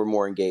wish men were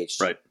more engaged.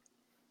 Right.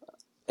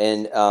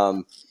 And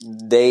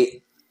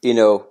they,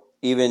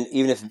 even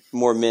if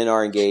more men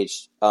are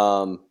engaged,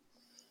 I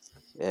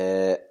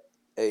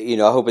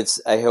hope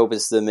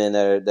it's the men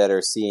that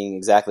are seeing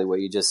exactly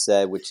what you just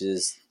said, which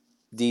is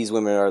these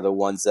women are the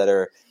ones that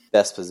are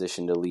best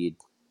positioned to lead.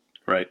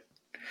 Right.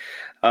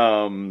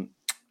 And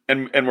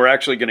we're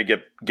actually going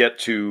to get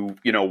to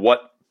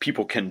what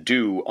people can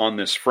do on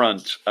this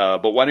front.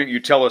 But why don't you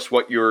tell us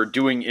what you're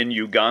doing in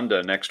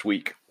Uganda next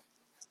week?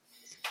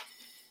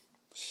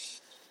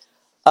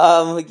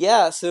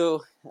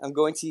 So I'm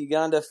going to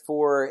Uganda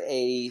for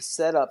a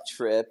setup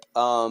trip.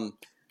 One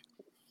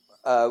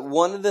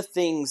of the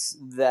things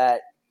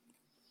that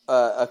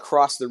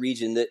across the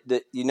region, that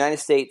the United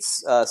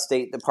States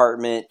State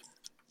Department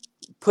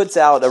puts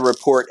out a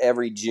report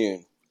every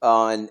June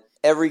on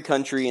every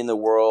country in the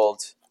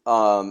world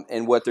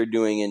and what they're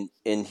doing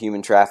in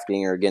human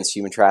trafficking or against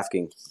human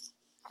trafficking.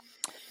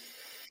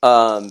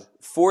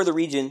 For the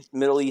region,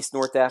 Middle East,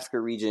 North Africa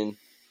region,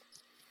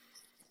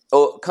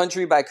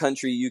 country by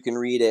country, you can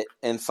read it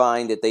and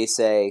find that they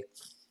say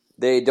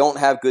they don't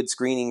have good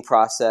screening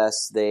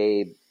process.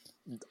 They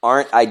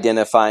aren't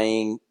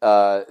identifying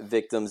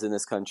victims in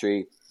this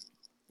country.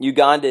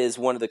 Uganda is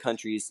one of the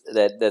countries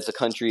that's a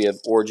country of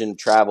origin of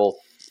travel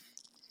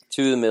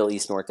to the Middle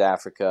East, North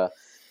Africa.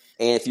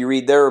 And if you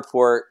read their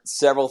report,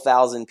 several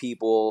thousand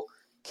people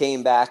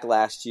came back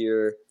last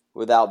year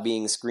without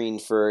being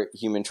screened for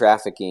human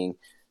trafficking.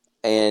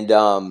 And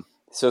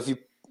so if you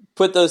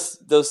put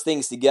those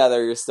things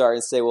together, you're starting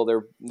to say,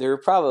 well, there are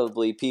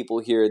probably people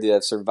here that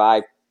have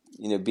survived,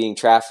 being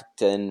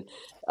trafficked and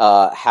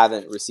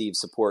haven't received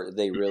support that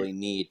they really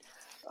need.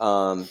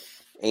 And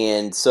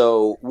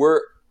so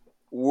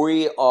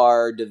we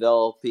are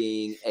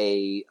developing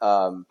a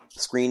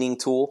screening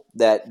tool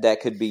that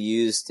could be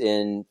used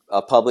in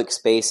a public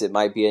space. It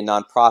might be a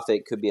nonprofit,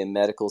 it could be a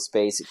medical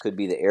space, it could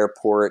be the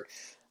airport,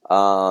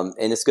 and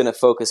it's going to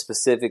focus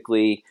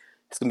specifically.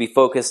 It's going to be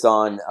focused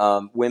on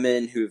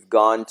women who've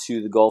gone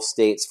to the Gulf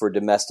states for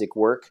domestic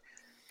work.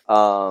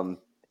 And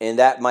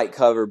that might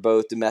cover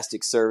both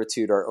domestic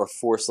servitude or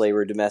forced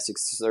labor. Domestic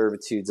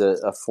servitude's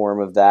a form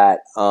of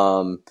that.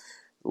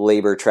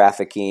 Labor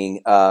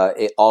trafficking.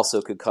 It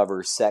also could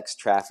cover sex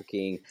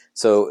trafficking.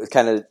 So it's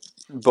kind of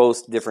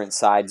both different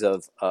sides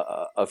of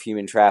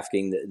human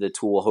trafficking the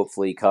tool will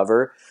hopefully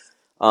cover.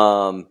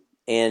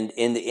 And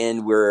in the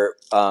end, we're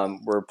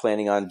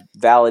planning on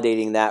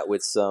validating that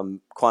with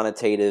some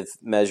quantitative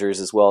measures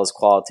as well as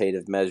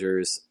qualitative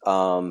measures.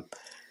 And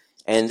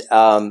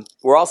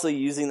we're also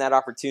using that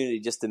opportunity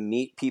just to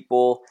meet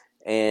people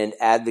and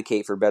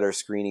advocate for better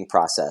screening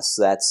process.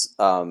 So that's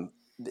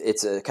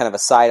it's a kind of a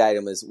side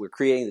item as we're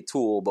creating the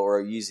tool, but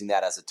we're using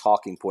that as a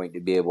talking point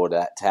to be able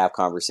to have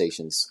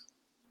conversations.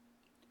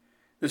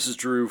 This is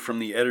Drew from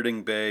the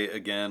Editing Bay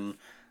again.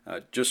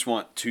 Just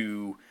want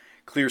to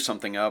clear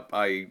something up.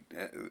 I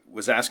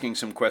was asking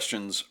some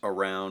questions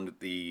around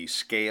the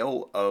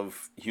scale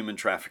of human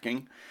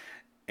trafficking,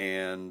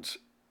 and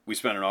we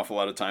spent an awful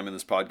lot of time in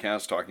this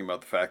podcast talking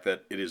about the fact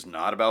that it is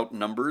not about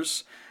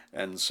numbers.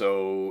 And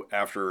so,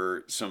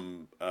 after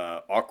some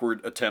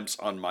awkward attempts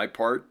on my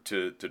part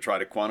to try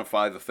to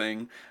quantify the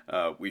thing,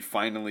 we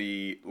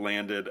finally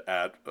landed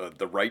at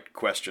the right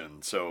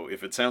question. So,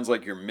 if it sounds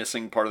like you're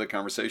missing part of the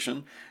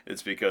conversation,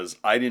 it's because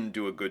I didn't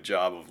do a good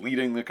job of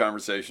leading the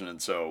conversation,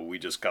 and so we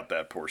just cut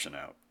that portion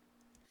out.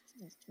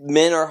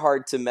 Men are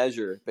hard to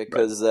measure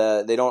because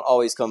they don't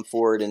always come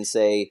forward and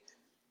say,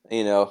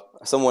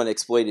 someone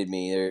exploited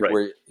me.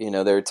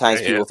 There are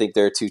times people think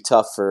they're too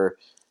tough for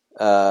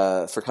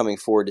coming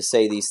forward to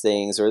say these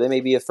things, or they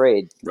may be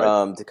afraid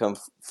to come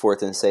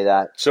forth and say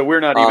that. So we're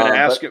not even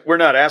asking. We're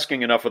not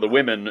asking enough of the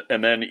women,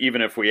 and then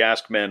even if we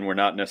ask men, we're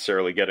not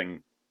necessarily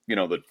getting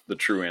the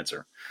true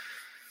answer.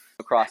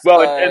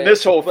 And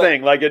this whole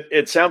thing, like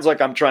it sounds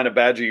like I'm trying to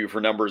badger you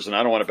for numbers, and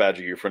I don't want to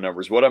badger you for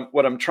numbers. What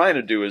I'm trying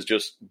to do is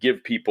just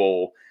give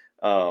people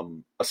a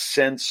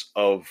sense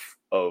of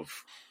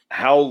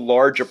how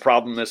large a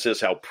problem this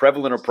is, how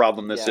prevalent a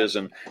problem this is,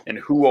 and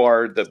who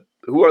are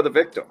the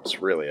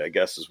victims, really, I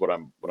guess is what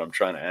I'm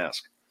trying to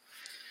ask.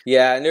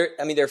 Yeah, and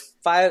they're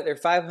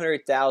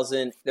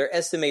 500,000. They're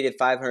estimated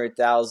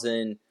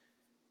 500,000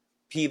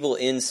 people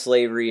in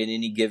slavery in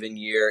any given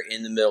year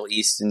in the Middle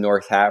East and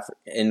North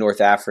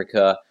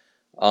Africa.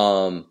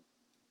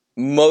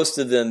 Most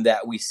of them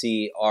that we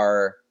see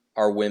are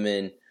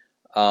women,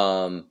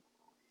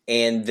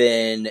 and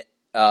then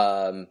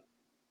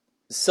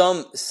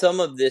some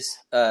of this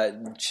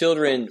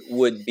children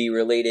would be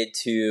related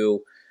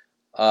to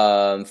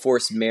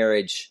forced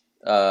marriage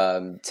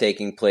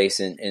taking place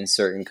in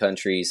certain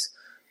countries.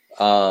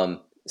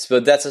 So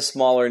that's a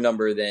smaller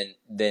number than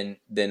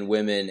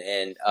women,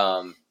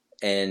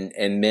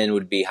 and men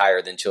would be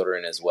higher than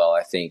children as well,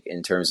 I think,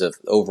 in terms of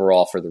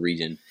overall for the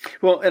region.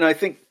 Well, and I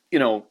think,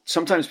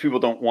 sometimes people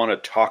don't want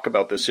to talk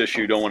about this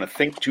issue, don't want to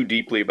think too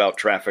deeply about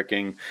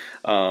trafficking,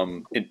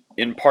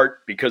 in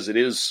part because it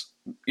is,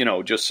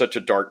 just such a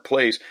dark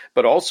place,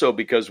 but also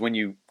because when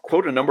you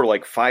quote a number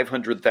like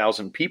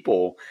 500,000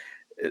 people,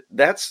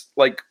 that's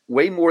like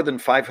way more than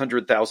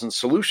 500,000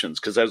 solutions.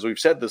 Because as we've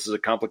said, this is a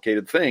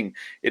complicated thing.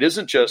 It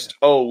isn't just,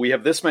 we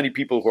have this many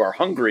people who are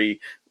hungry,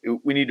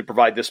 we need to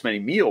provide this many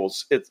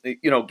meals. It's,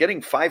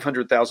 getting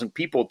 500,000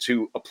 people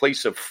to a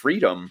place of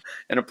freedom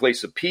and a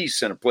place of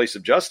peace and a place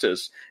of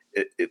justice,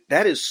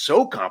 that is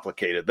so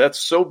complicated. That's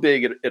so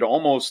big. It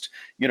almost,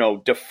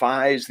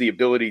 defies the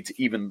ability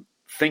to even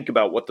think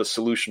about what the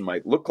solution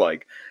might look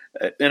like.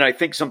 And I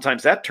think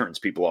sometimes that turns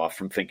people off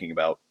from thinking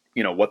about,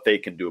 what they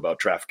can do about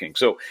trafficking.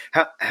 So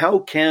how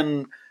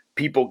can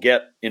people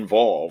get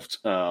involved,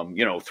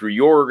 through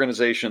your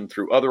organization,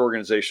 through other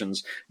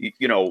organizations?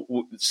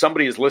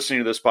 Somebody is listening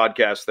to this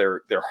podcast,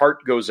 their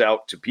heart goes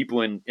out to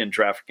people in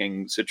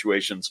trafficking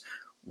situations.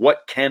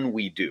 What can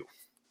we do?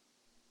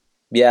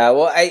 Yeah,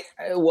 well,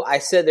 I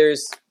said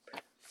there's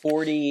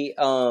 40,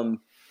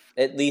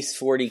 at least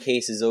 40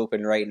 cases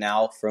open right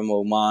now from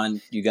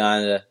Oman,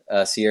 Uganda,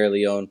 Sierra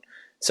Leone,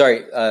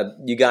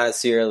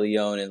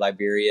 and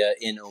Liberia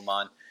in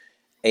Oman.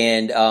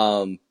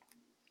 And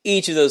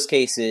each of those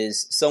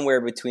cases, somewhere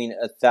between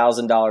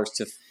 $1,000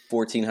 to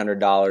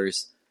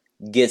 $1,400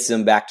 gets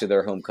them back to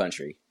their home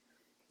country.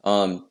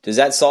 Does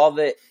that solve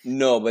it?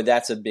 No, but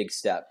that's a big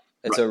step.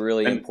 That's a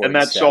really important and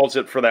that step. solves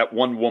it for that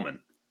one woman.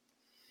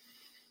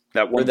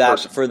 That one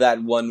person. For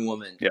that one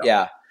woman.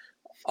 Yeah.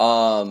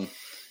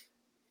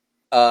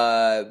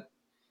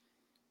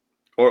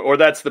 Or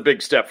that's the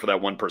big step for that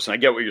one person. I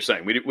get what you're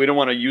saying. We don't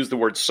want to use the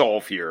word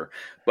solve here,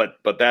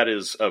 but that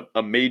is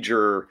a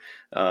major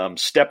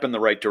step in the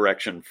right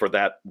direction for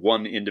that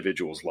one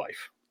individual's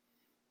life.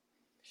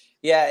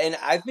 Yeah, and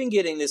I've been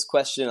getting this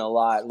question a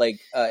lot.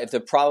 Like, if the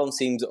problem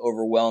seems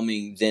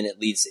overwhelming, then it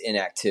leads to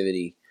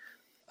inactivity.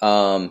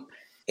 I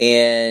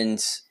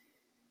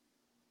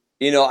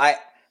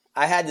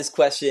had this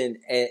question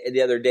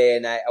the other day,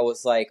 and I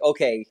was like,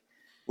 okay,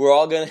 we're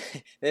all gonna.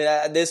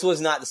 This was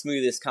not the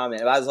smoothest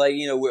comment. I was like,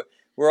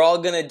 we're all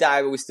gonna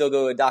die, but we still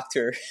go to a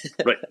doctor.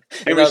 Right.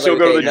 And we still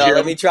go to the gym.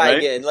 Let me try right?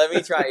 again.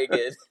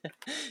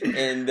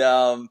 And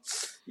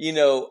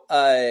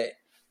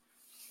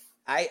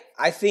I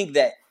think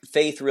that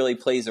faith really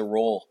plays a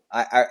role.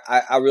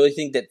 I really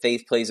think that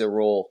faith plays a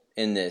role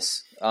in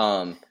this.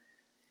 You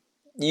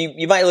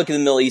might look at the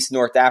Middle East,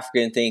 North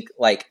Africa, and think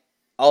like,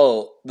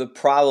 oh, the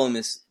problem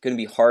is going to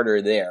be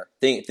harder there.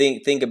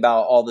 Think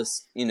about all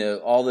this,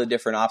 all the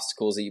different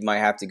obstacles that you might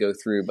have to go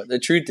through. But the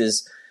truth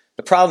is,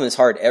 the problem is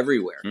hard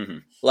everywhere. Mm-hmm.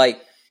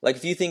 Like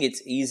if you think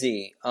it's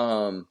easy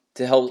to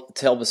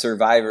help a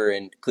survivor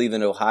in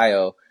Cleveland,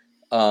 Ohio,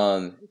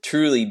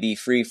 truly be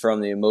free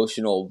from the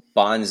emotional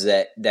bonds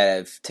that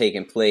have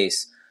taken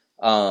place,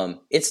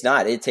 it's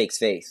not. It takes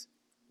faith.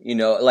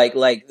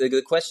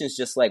 The question is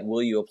just like,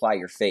 will you apply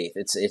your faith?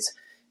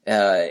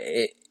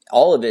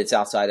 all of it's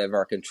outside of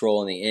our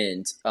control in the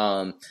end.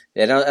 And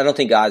I don't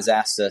think God's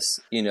asked us,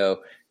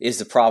 is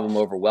the problem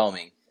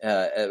overwhelming?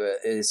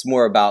 It's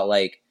more about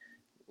like,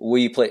 will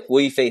you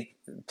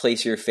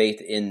place your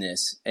faith in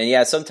this? And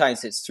yeah,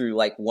 sometimes it's through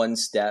like one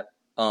step,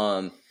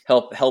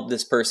 help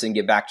this person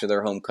get back to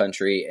their home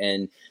country,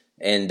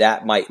 and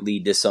that might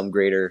lead to some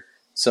greater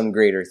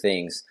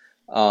things.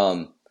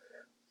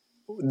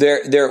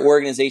 Their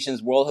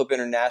organizations, World Hope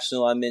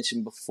International, I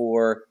mentioned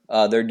before,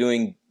 they're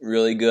doing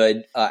really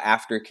good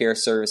aftercare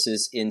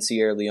services in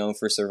Sierra Leone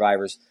for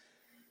survivors.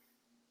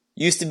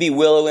 Used to be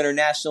Willow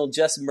International,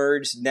 just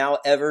merged. Now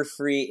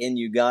Everfree in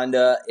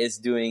Uganda is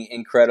doing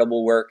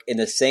incredible work in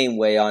the same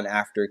way on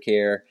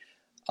aftercare.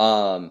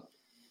 The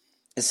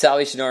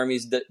Salvation Army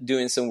is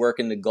doing some work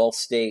in the Gulf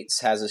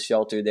states, has a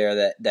shelter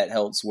there that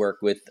helps work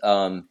with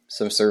some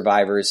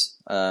survivors.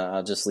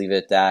 I'll just leave it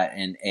at that.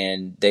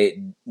 And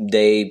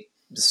they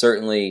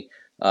certainly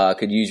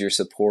could use your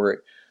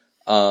support.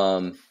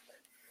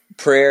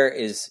 Prayer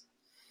is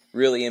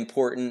really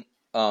important.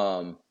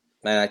 And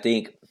I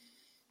think,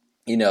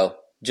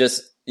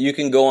 just you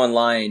can go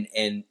online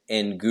and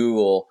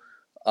Google,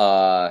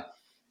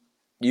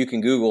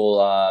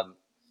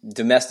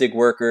 domestic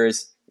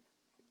workers,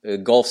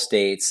 Gulf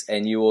states,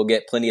 and you will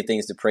get plenty of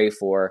things to pray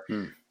for.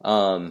 You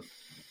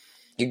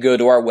go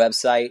to our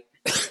website,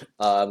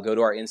 go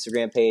to our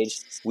Instagram page.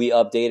 We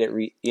update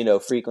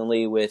it,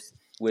 frequently with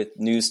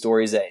news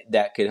stories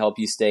that could help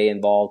you stay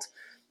involved.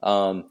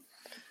 So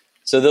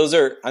those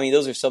are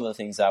some of the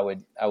things I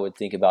would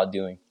think about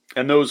doing.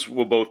 And those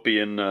will both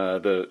be in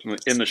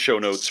the show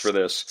notes for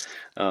this,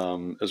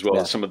 as well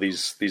as some of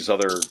these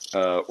other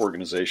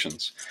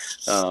organizations.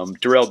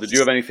 Darrell, did you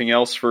have anything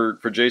else for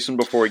Jason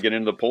before we get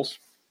into the polls?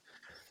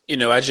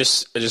 I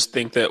just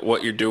think that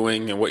what you're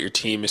doing and what your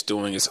team is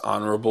doing is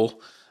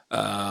honorable.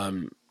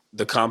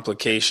 The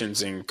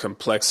complications and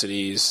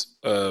complexities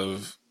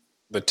of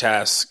the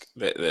task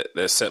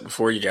that's set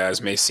before you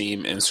guys may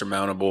seem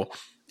insurmountable.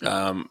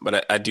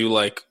 But I do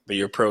like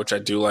your approach. I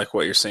do like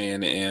what you're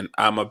saying, and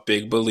I'm a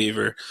big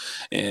believer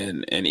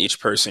in each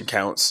person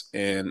counts.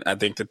 And I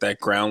think that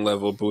ground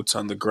level, boots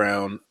on the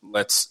ground,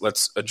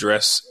 let's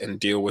address and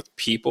deal with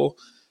people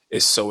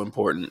is so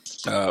important.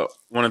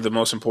 One of the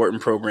most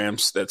important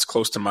programs that's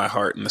close to my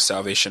heart in the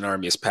Salvation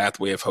Army is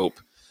Pathway of Hope.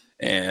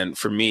 And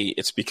for me,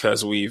 it's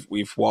because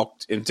we've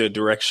walked into a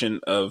direction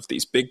of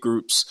these big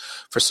groups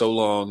for so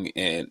long,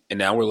 and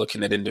now we're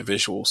looking at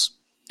individuals.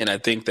 And I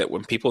think that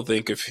when people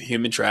think of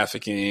human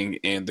trafficking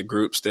and the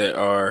groups that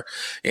are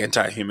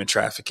anti-human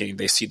trafficking,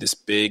 they see this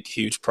big,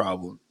 huge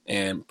problem.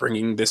 And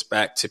bringing this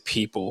back to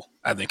people,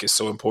 I think, is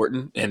so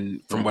important.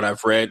 And from what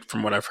I've read,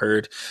 from what I've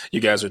heard, you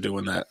guys are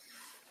doing that.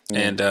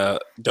 And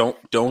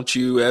don't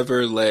you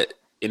ever let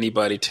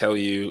anybody tell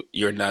you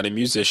you're not a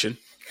musician.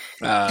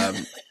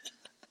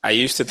 I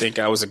used to think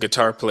I was a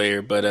guitar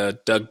player,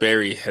 but Doug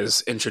Barry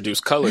has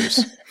introduced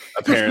colors,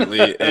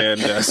 apparently, and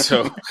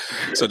so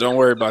don't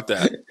worry about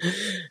that.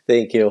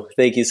 Thank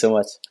you so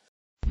much.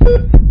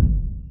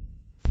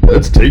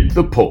 Let's take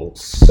the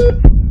pulse.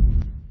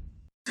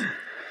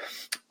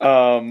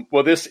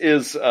 Well, this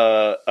is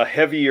a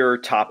heavier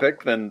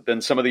topic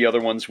than some of the other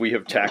ones we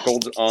have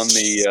tackled on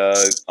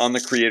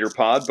the Creator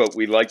Pod, but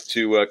we like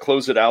to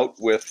close it out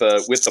with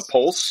the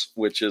Pulse,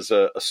 which is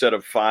a set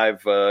of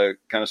 5 kind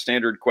of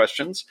standard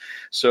questions.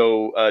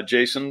 So,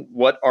 Jason,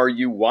 what are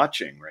you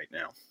watching right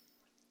now?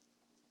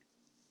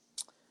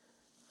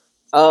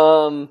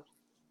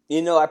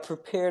 I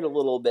prepared a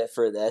little bit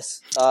for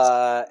this,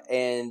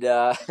 and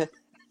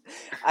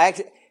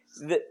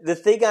The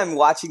thing I'm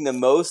watching the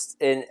most,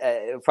 and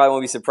it probably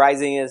won't be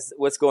surprising, is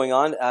what's going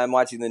on. I'm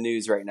watching the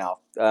news right now.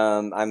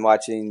 I'm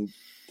watching.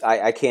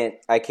 I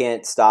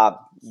can't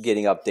stop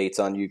getting updates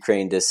on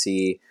Ukraine to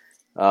see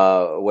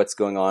what's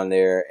going on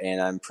there,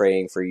 and I'm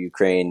praying for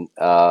Ukraine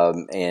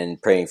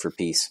and praying for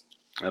peace.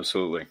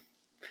 Absolutely,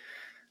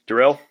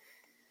 Darrell.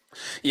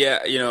 Yeah,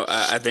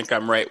 I think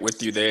I'm right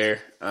with you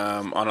there.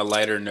 On a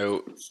lighter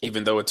note,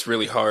 even though it's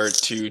really hard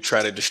to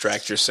try to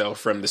distract yourself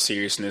from the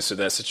seriousness of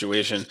that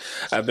situation,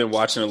 I've been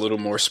watching a little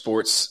more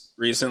sports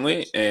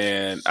recently,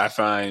 and I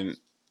find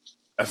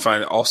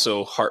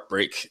also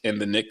heartbreak in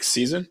the Knicks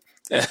season.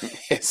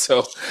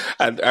 So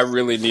I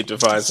really need to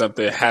find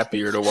something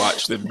happier to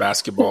watch than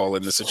basketball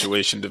and the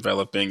situation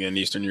developing in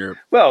Eastern Europe.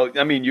 Well,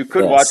 I mean, you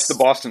could watch the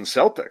Boston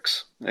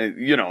Celtics.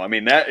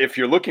 That if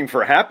you're looking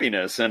for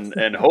happiness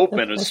and hope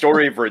and a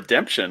story of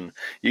redemption,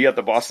 you got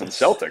the Boston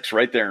Celtics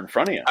right there in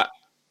front of you.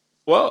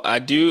 I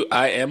do.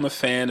 I am a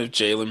fan of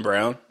Jaylen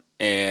Brown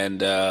and,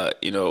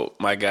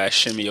 my guy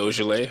Shemi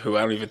Ojale, who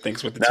I don't even think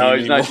is with the team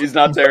anymore. No, he's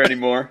not there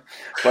anymore.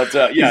 But,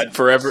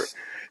 forever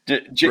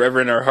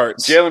in our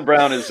hearts. Jaylen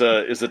Brown is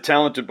a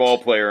talented ball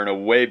player and a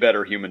way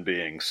better human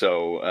being.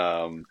 So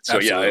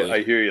yeah,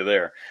 I hear you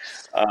there.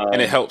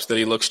 And it helps that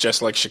he looks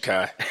just like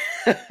Shakai.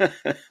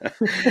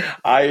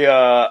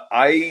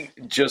 I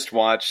just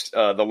watched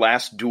The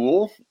Last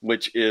Duel,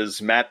 which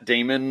is Matt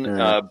Damon,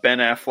 Ben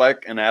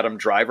Affleck, and Adam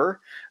Driver.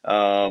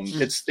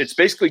 It's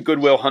basically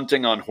Goodwill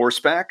Hunting on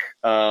horseback.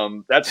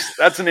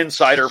 That's an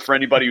insider for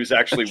anybody who's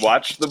actually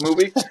watched the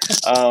movie.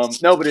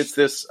 No, but it's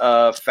this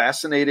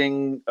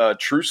fascinating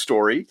true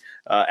story.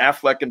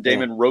 Affleck and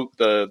Damon wrote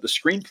the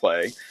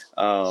screenplay,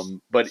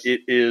 but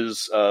it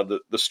is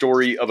the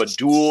story of a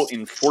duel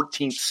in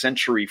 14th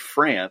century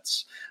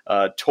France,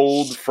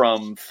 told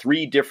from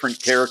three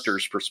different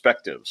characters'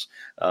 perspectives,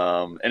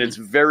 and it's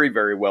very,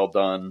 very well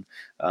done.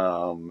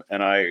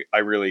 And I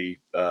really.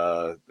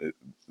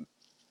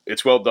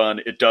 It's well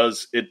done.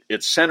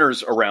 It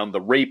centers around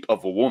the rape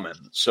of a woman,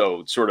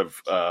 so it's sort of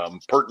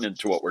pertinent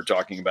to what we're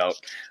talking about.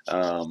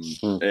 And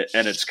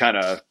it's kind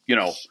of,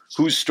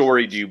 whose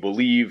story do you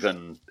believe,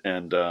 and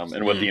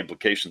what the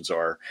implications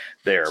are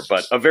there.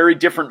 But a very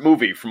different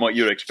movie from what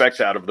you'd expect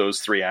out of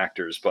those three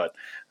actors. But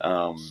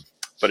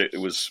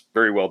it was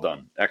very well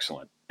done,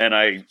 excellent. And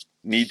I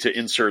need to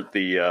insert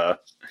the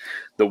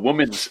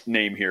woman's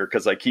name here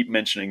because I keep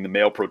mentioning the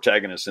male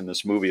protagonist in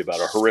this movie about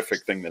a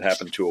horrific thing that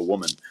happened to a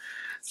woman.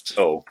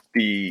 So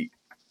the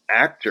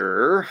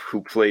actor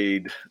who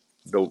played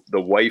the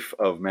wife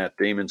of Matt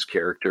Damon's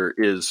character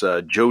is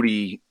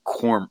Jodie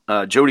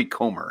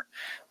Comer.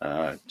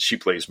 She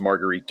plays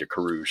Marguerite de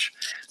Carouge,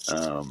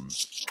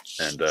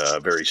 and a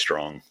very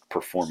strong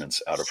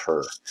performance out of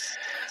her.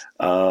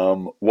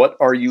 What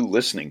are you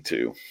listening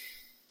to?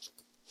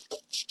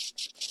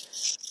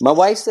 My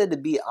wife said to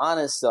be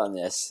honest on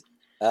this.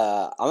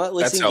 I'm not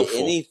listening to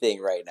anything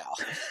right now.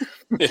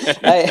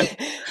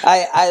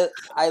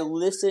 I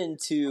listen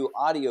to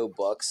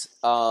audiobooks,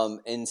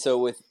 and so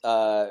with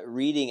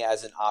reading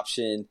as an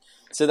option,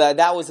 so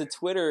that was a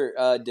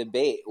Twitter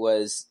debate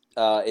was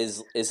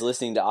is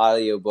listening to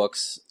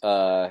audiobooks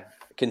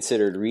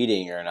considered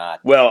reading or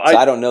not. Well, so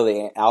I don't know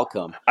the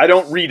outcome. I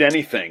don't read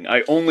anything.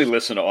 I only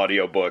listen to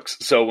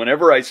audiobooks. So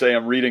whenever I say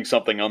I'm reading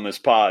something on this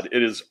pod,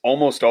 it is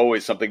almost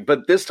always something.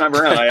 But this time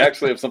around, I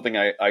actually have something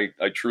I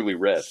truly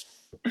read.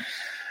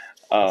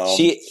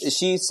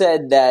 She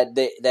said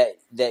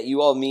that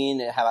you all mean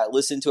have I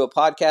listened to a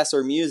podcast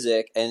or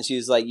music, and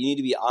she's like, you need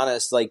to be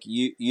honest, like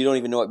you don't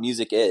even know what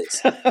music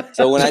is.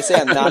 So when I say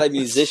I'm not a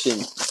musician,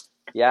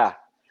 yeah.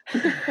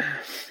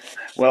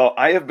 Well,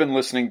 I have been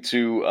listening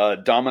to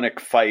Dominic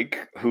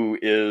Fike, who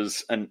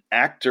is an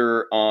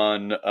actor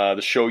on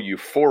the show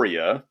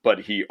Euphoria, but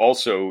he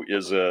also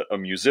is a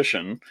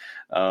musician.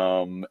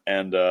 And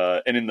in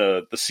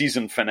the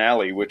season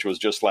finale, which was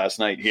just last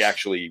night, he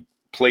actually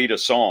played a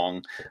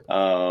song,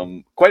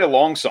 quite a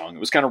long song. It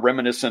was kind of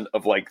reminiscent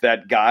of like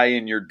that guy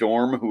in your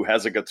dorm who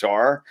has a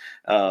guitar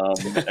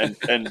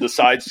and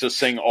decides to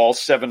sing all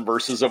 7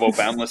 verses of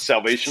Obama's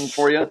Salvation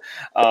for you.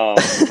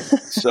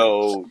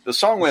 So the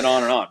song went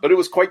on and on, but it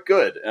was quite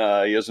good.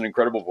 He has an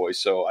incredible voice,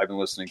 so I've been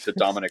listening to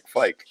Dominic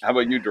Fike. How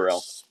about you,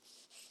 Darrell?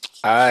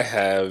 I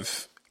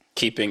have,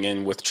 keeping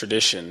in with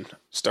tradition,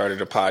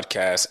 started a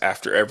podcast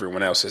after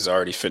everyone else has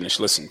already finished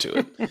listening to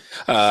it.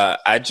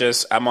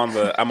 I'm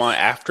on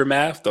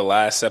Aftermath, the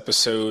last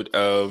episode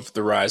of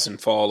The Rise and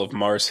Fall of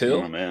Mars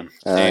Hill. Oh man.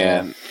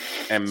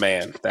 And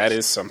man, that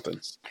is something.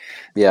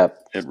 Yeah.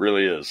 It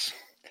really is.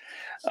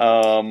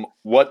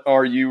 What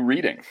are you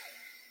reading?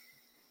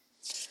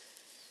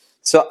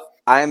 So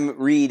I'm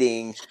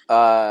reading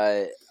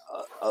a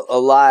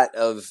lot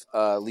of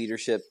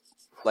leadership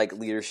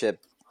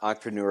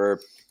entrepreneur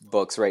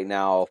books right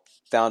now.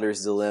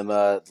 Founder's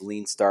Dilemma,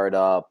 Lean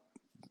Startup,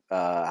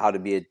 How to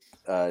Be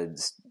a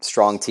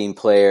Strong Team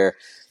Player.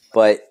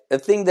 But the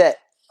thing that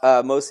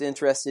most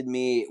interested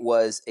me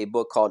was a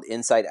book called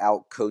Inside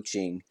Out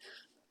Coaching,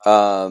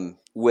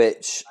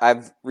 which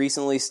I've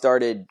recently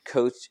started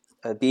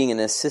being an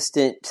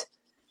assistant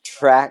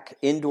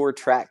indoor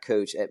track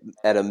coach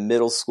at a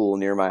middle school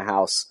near my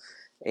house.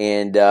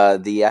 And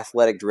the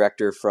athletic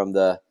director from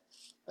the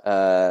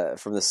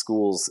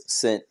schools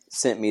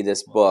sent me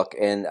this book,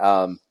 and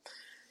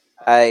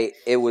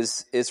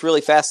it's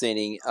really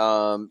fascinating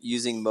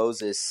using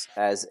Moses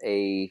as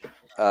and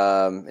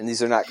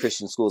these are not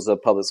Christian schools, the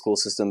public school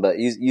system, but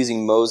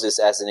using Moses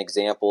as an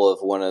example of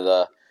one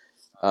of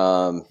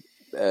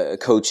the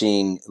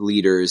coaching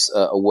leaders,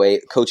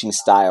 coaching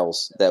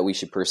styles that we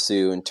should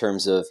pursue in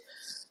terms of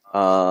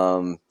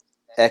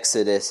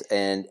Exodus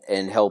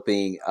and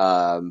helping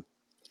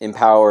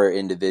empower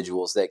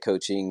individuals. That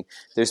coaching,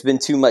 there's been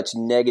too much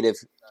negative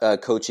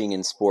coaching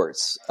in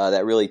sports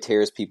that really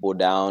tears people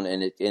down,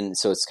 and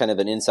so it's kind of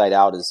an inside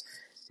out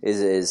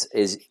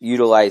is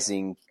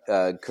utilizing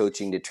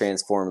coaching to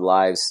transform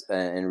lives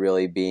and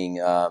really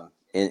being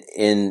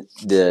in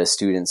the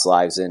students'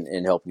 lives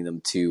and helping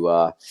them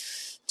to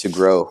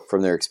grow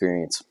from their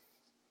experience.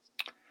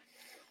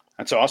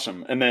 That's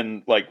awesome. And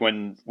then like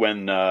when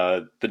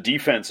the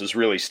defense is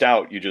really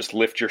stout, you just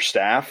lift your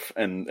staff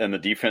and the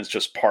defense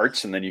just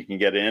parts, and then you can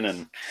get in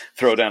and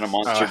throw down a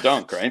monster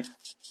dunk, right?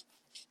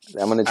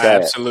 I'm going to try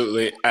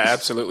it. I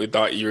absolutely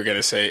thought you were going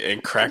to say,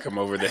 and crack him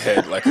over the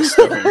head like a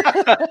stone.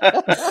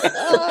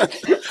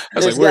 I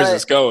was like, where is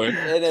this going?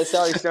 And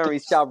Salvation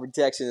Army's child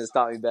protection has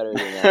taught me better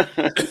than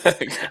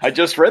that. I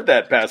just read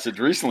that passage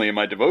recently in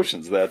my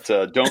devotions, that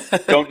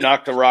don't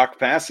knock the rock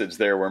passage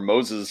there, where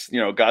Moses,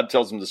 God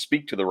tells him to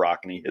speak to the rock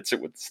and he hits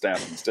it with the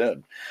staff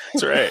instead.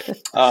 That's right.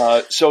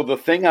 So the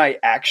thing I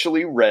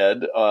actually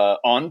read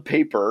on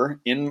paper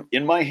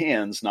in my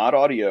hands, not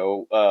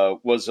audio,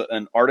 was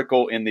an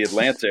article in The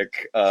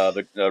Atlantic,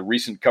 the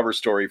recent cover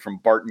story from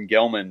Barton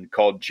Gellman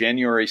called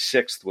January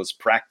 6th Was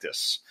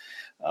Practice.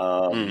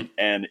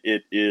 And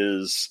it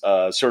is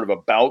sort of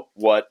about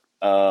what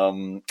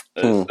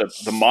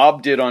the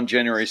mob did on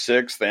January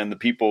 6th, and the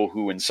people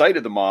who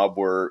incited the mob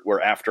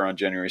were after on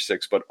January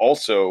 6th, but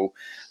also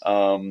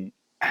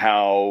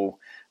how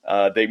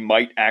they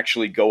might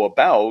actually go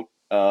about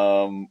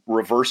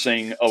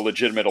reversing a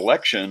legitimate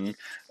election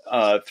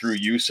through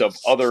use of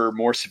other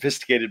more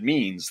sophisticated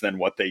means than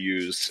what they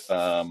used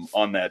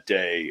on that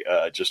day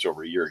just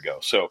over a year ago.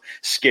 So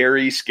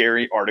scary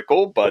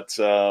article, but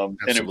an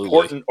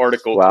important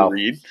article to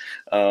read.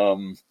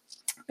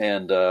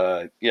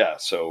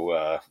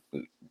 So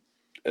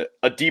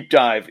a deep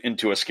dive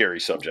into a scary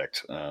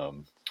subject.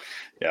 What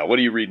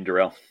are you reading,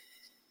 Darrell?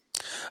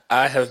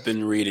 I have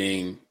been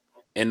reading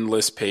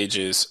endless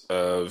pages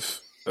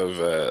of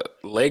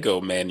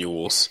Lego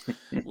manuals.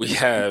 We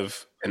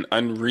have an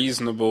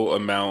unreasonable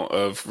amount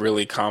of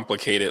really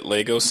complicated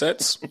Lego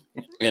sets.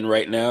 And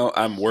right now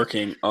I'm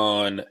working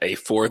on a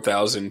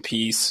 4,000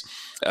 piece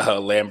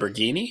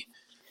Lamborghini.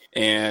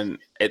 And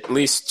at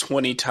least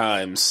 20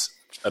 times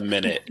a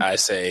minute, I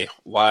say,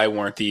 why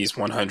weren't these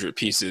 100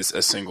 pieces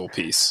a single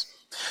piece?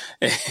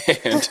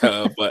 And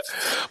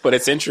but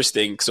it's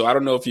interesting. So I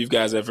don't know if you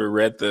guys ever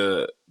read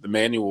the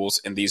manuals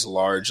in these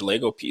large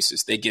Lego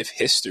pieces. They give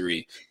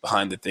history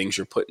behind the things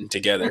you're putting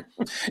together.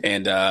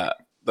 And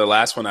the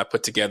last one I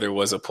put together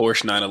was a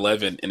Porsche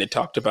 911, and it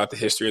talked about the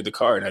history of the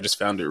car, and I just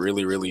found it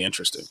really, really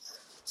interesting.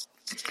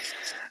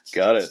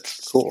 Got it.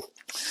 Cool.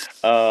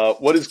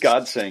 What is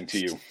God saying to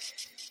you?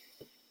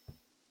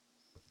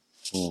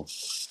 Whew.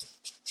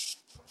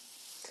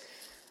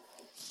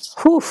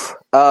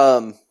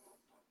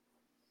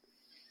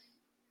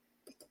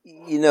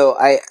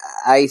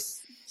 I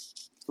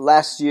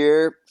last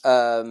year,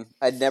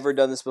 I'd never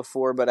done this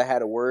before, but I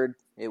had a word.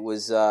 It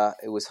was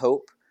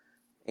hope.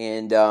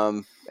 And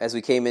as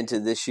we came into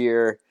this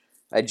year,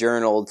 I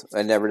journaled.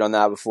 I'd never done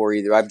that before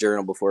either. I've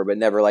journaled before, but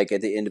never like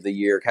at the end of the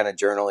year, kind of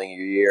journaling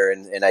your year.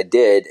 And I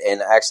did,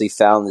 and I actually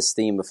found this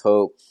theme of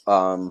hope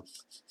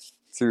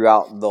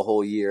throughout the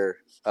whole year.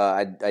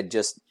 I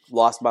just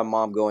lost my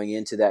mom going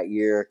into that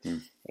year,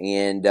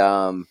 and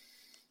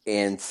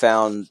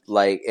found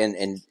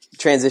and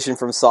transition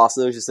from sauce.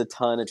 There was just a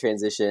ton of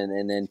transition,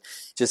 and then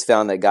just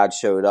found that God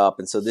showed up.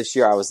 And so this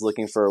year I was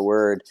looking for a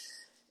word,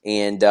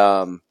 and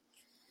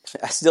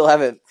I still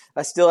haven't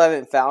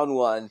found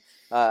one.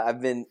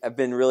 I've been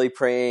really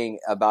praying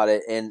about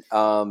it, and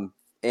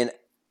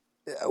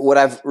what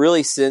I've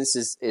really sensed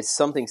is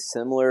something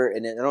similar,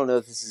 and I don't know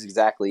if this is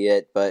exactly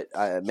it, but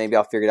maybe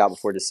I'll figure it out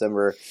before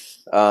December.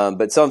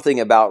 But something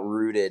about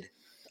rooted.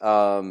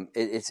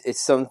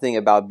 It's something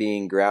about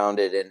being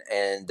grounded,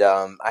 and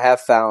I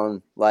have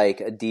found like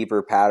a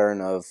deeper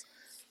pattern of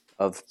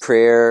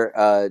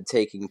prayer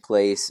taking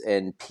place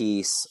and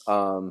peace.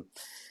 I've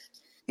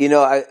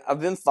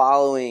been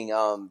following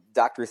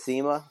Dr.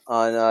 Thema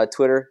on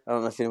Twitter. I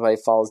don't know if anybody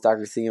follows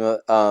Dr. Thema,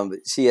 but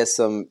she has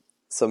some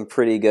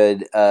pretty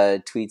good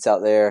tweets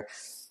out there.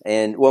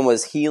 And one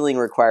was, healing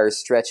requires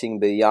stretching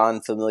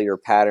beyond familiar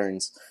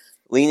patterns.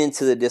 Lean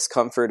into the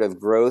discomfort of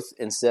growth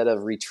instead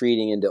of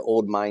retreating into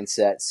old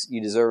mindsets.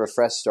 You deserve a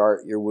fresh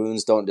start. Your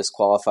wounds don't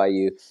disqualify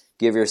you.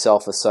 Give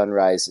yourself a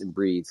sunrise and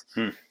breathe.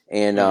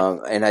 And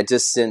I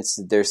just sense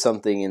that there's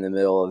something in the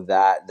middle of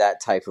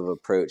that type of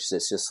approach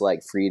that's just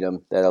like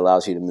freedom that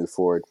allows you to move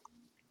forward.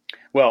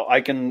 Well,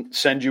 I can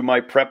send you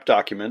my prep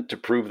document to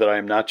prove that I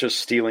am not just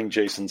stealing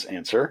Jason's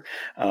answer,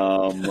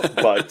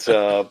 but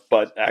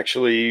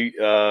actually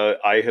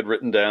I had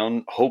written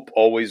down hope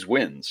always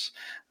wins.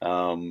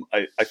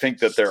 I think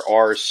that there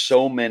are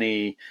so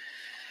many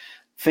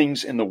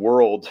things in the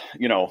world,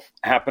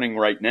 happening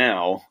right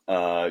now.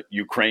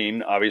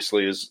 Ukraine,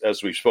 obviously,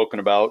 as we've spoken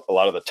about, a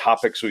lot of the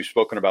topics we've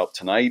spoken about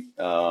tonight.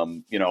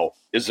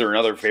 Is there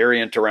another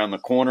variant around the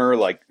corner?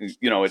 Like,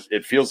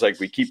 it feels like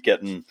we keep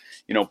getting,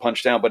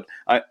 punched down. But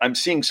I'm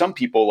seeing some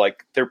people,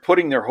 like, they're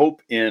putting their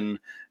hope in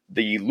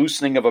the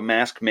loosening of a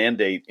mask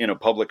mandate in a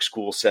public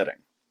school setting.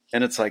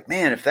 And it's like,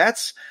 man, if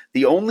that's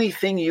the only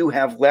thing you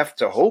have left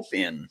to hope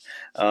in,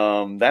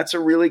 that's a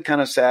really kind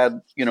of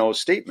sad,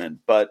 statement.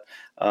 But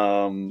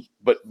to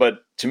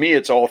me,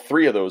 it's all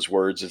three of those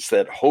words. It's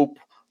that hope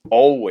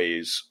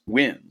always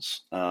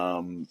wins.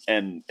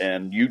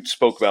 And you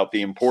spoke about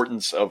the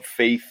importance of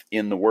faith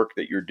in the work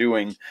that you're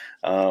doing.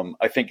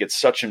 I think it's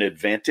such an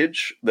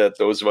advantage that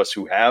those of us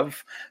who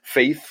have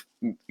faith,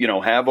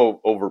 have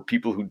over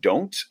people who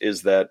don't,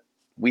 is that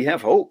we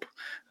have hope.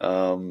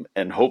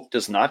 And hope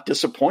does not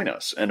disappoint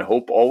us, and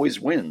hope always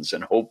wins,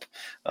 and hope,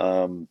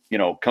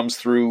 comes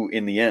through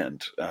in the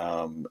end.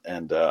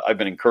 And I've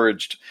been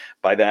encouraged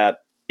by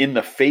that in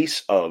the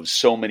face of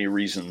so many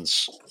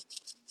reasons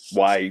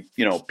why,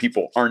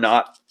 people are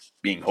not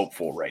being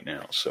hopeful right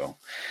now. So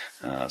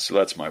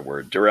that's my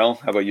word. Darrell,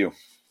 how about you?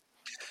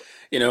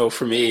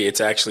 For me,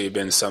 it's actually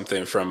been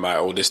something from my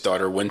oldest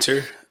daughter,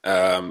 Winter.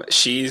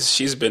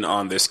 She's been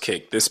on this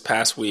kick. This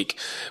past week,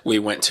 we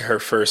went to her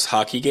first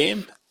hockey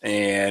game,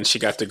 and she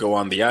got to go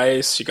on the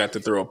ice. She got to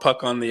throw a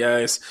puck on the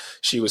ice.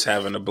 She was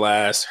having a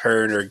blast.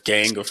 Her and her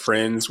gang of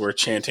friends were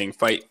chanting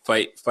 "fight,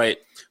 fight, fight"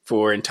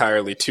 for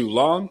entirely too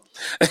long.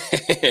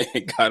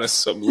 It got us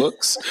some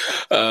looks.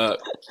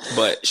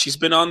 But she's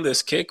been on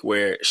this kick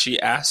where she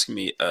asked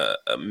me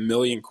a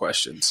million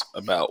questions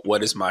about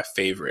what is my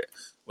favorite.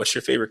 What's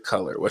your favorite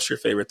color? What's your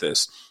favorite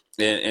this?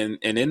 And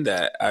in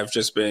that, I've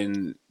just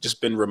been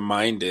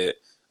reminded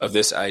of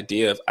this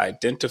idea of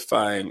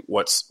identifying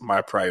what's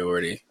my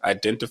priority,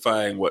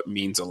 identifying what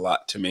means a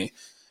lot to me.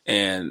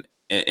 And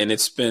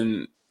it's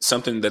been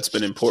something that's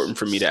been important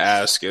for me to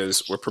ask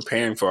as we're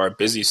preparing for our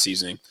busy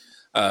season,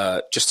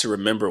 just to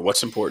remember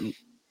what's important,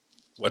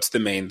 what's the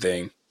main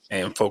thing,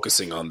 and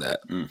focusing on that.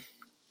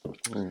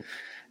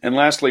 And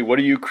lastly, what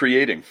are you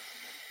creating?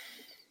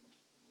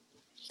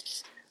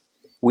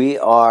 We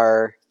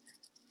are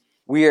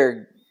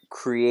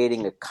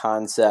creating a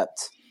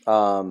concept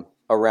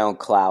around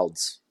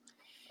clouds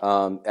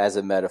as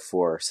a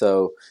metaphor.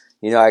 So,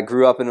 I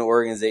grew up in an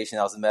organization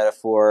that was a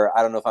metaphor.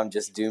 I don't know if I'm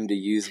just doomed to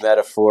use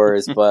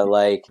metaphors, but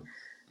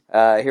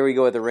here we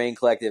go with the Rain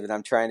Collective, and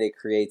I'm trying to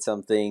create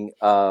something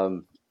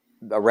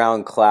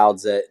around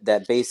clouds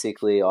that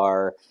basically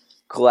are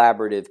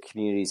collaborative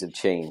communities of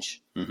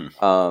change.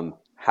 Mm-hmm.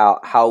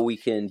 How we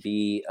can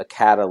be a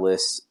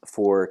catalyst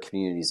for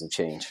communities of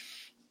change.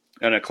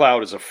 And a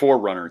cloud is a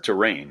forerunner to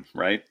rain,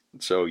 right?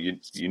 So you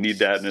need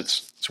that, and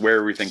it's where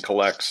everything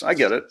collects. I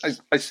get it.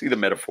 I see the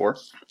metaphor.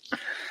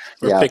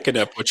 We're picking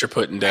up what you're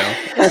putting down.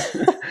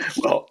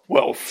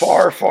 well,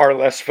 far, far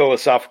less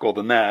philosophical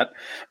than that.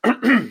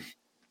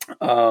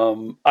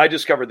 I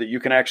discovered that you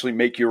can actually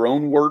make your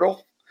own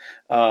Wordle.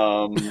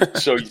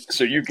 So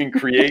you can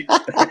create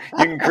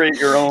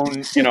your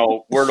own,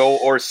 Wordle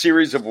or a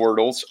series of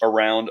Wordles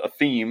around a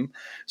theme.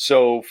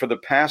 So for the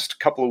past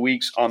couple of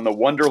weeks on the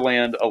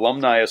Wonderland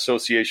Alumni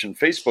Association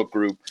Facebook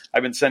group,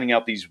 I've been sending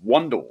out these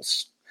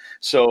Wondles.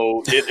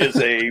 So it is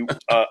a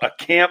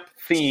camp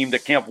themed, a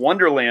Camp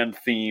Wonderland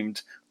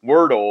themed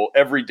Wordle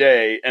every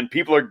day, and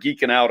people are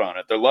geeking out on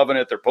it. They're loving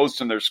it. They're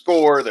posting their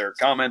score. They're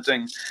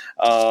commenting.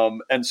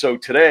 And so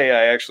today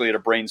I actually had a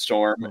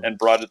brainstorm and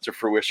brought it to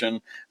fruition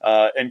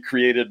and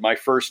created my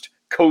first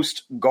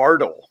Coast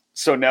Gardle.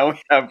 So now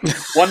we have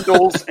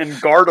Wondles and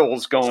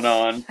Gardles going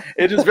on.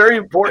 It is very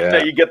important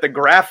that you get the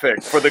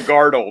graphic for the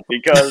Gardle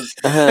because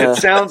it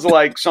sounds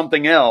like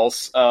something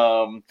else.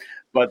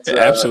 But it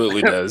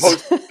absolutely does.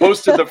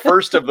 Posted the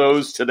first of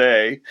those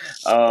today,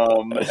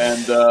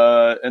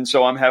 and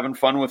so I'm having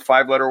fun with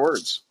 5-letter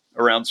words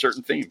around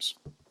certain themes.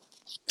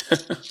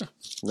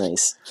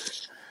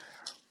 Nice.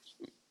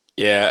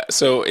 Yeah.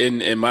 So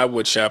in my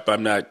wood shop,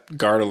 I'm not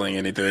gartling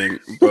anything,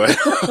 but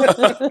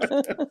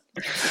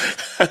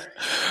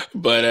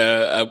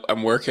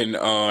I'm working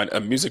on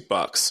a music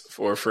box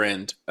for a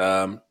friend.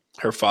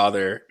 Her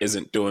father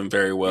isn't doing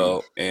very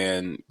well,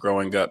 and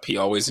growing up, he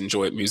always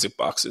enjoyed music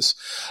boxes.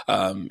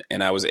 And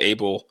I was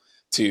able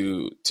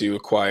to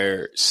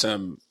acquire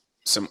some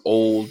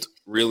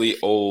really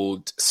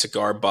old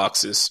cigar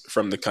boxes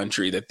from the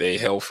country that they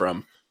hail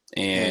from.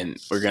 And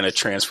we're going to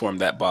transform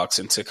that box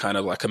into kind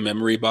of like a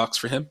memory box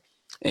for him,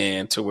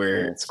 and to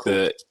where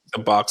the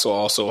box will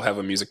also have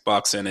a music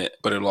box in it,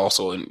 but it'll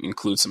also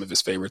include some of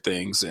his favorite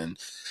things, and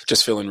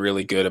just feeling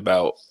really good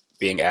about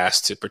being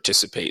asked to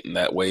participate in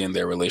that way in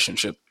their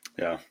relationship.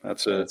 Yeah,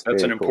 that's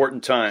an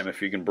important time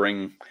if you can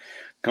bring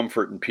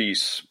comfort and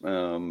peace.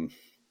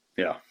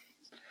 Yeah.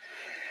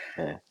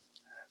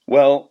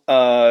 Well,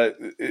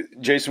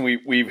 Jason,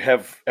 we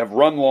have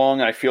run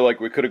long. I feel like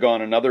we could have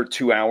gone another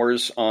 2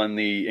 hours on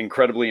the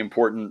incredibly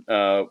important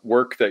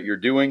work that you're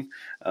doing.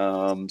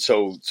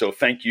 So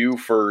thank you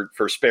for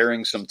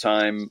sparing some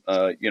time,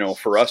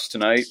 for us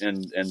tonight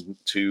and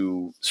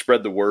to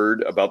spread the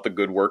word about the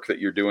good work that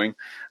you're doing.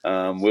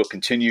 We'll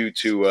continue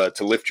to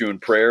lift you in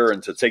prayer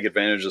and to take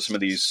advantage of some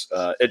of these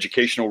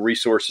educational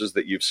resources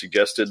that you've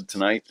suggested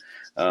tonight.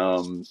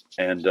 And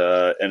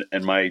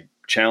my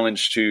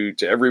challenge to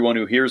everyone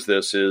who hears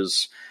this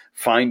is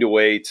find a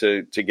way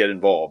to get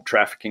involved.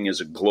 Trafficking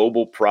is a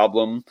global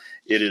problem.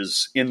 It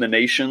is in the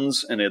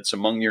nations and it's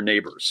among your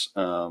neighbors.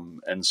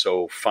 And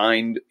so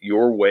find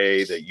your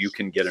way that you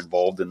can get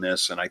involved in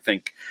this. And I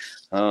think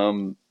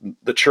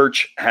the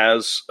church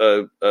has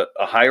a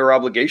higher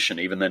obligation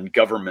even than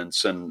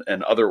governments and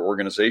other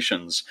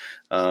organizations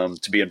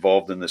to be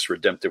involved in this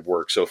redemptive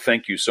work. So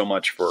thank you so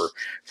much for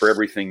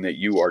everything that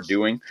you are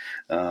doing.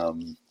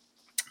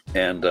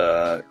 And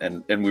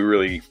we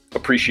really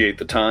appreciate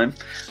the time,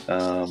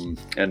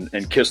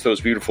 and kiss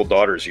those beautiful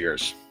daughters of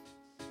yours.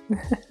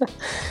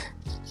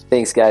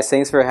 Thanks, guys.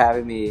 Thanks for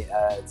having me.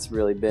 It's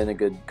really been a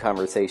good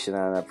conversation,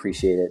 and I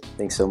appreciate it.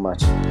 Thanks so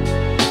much.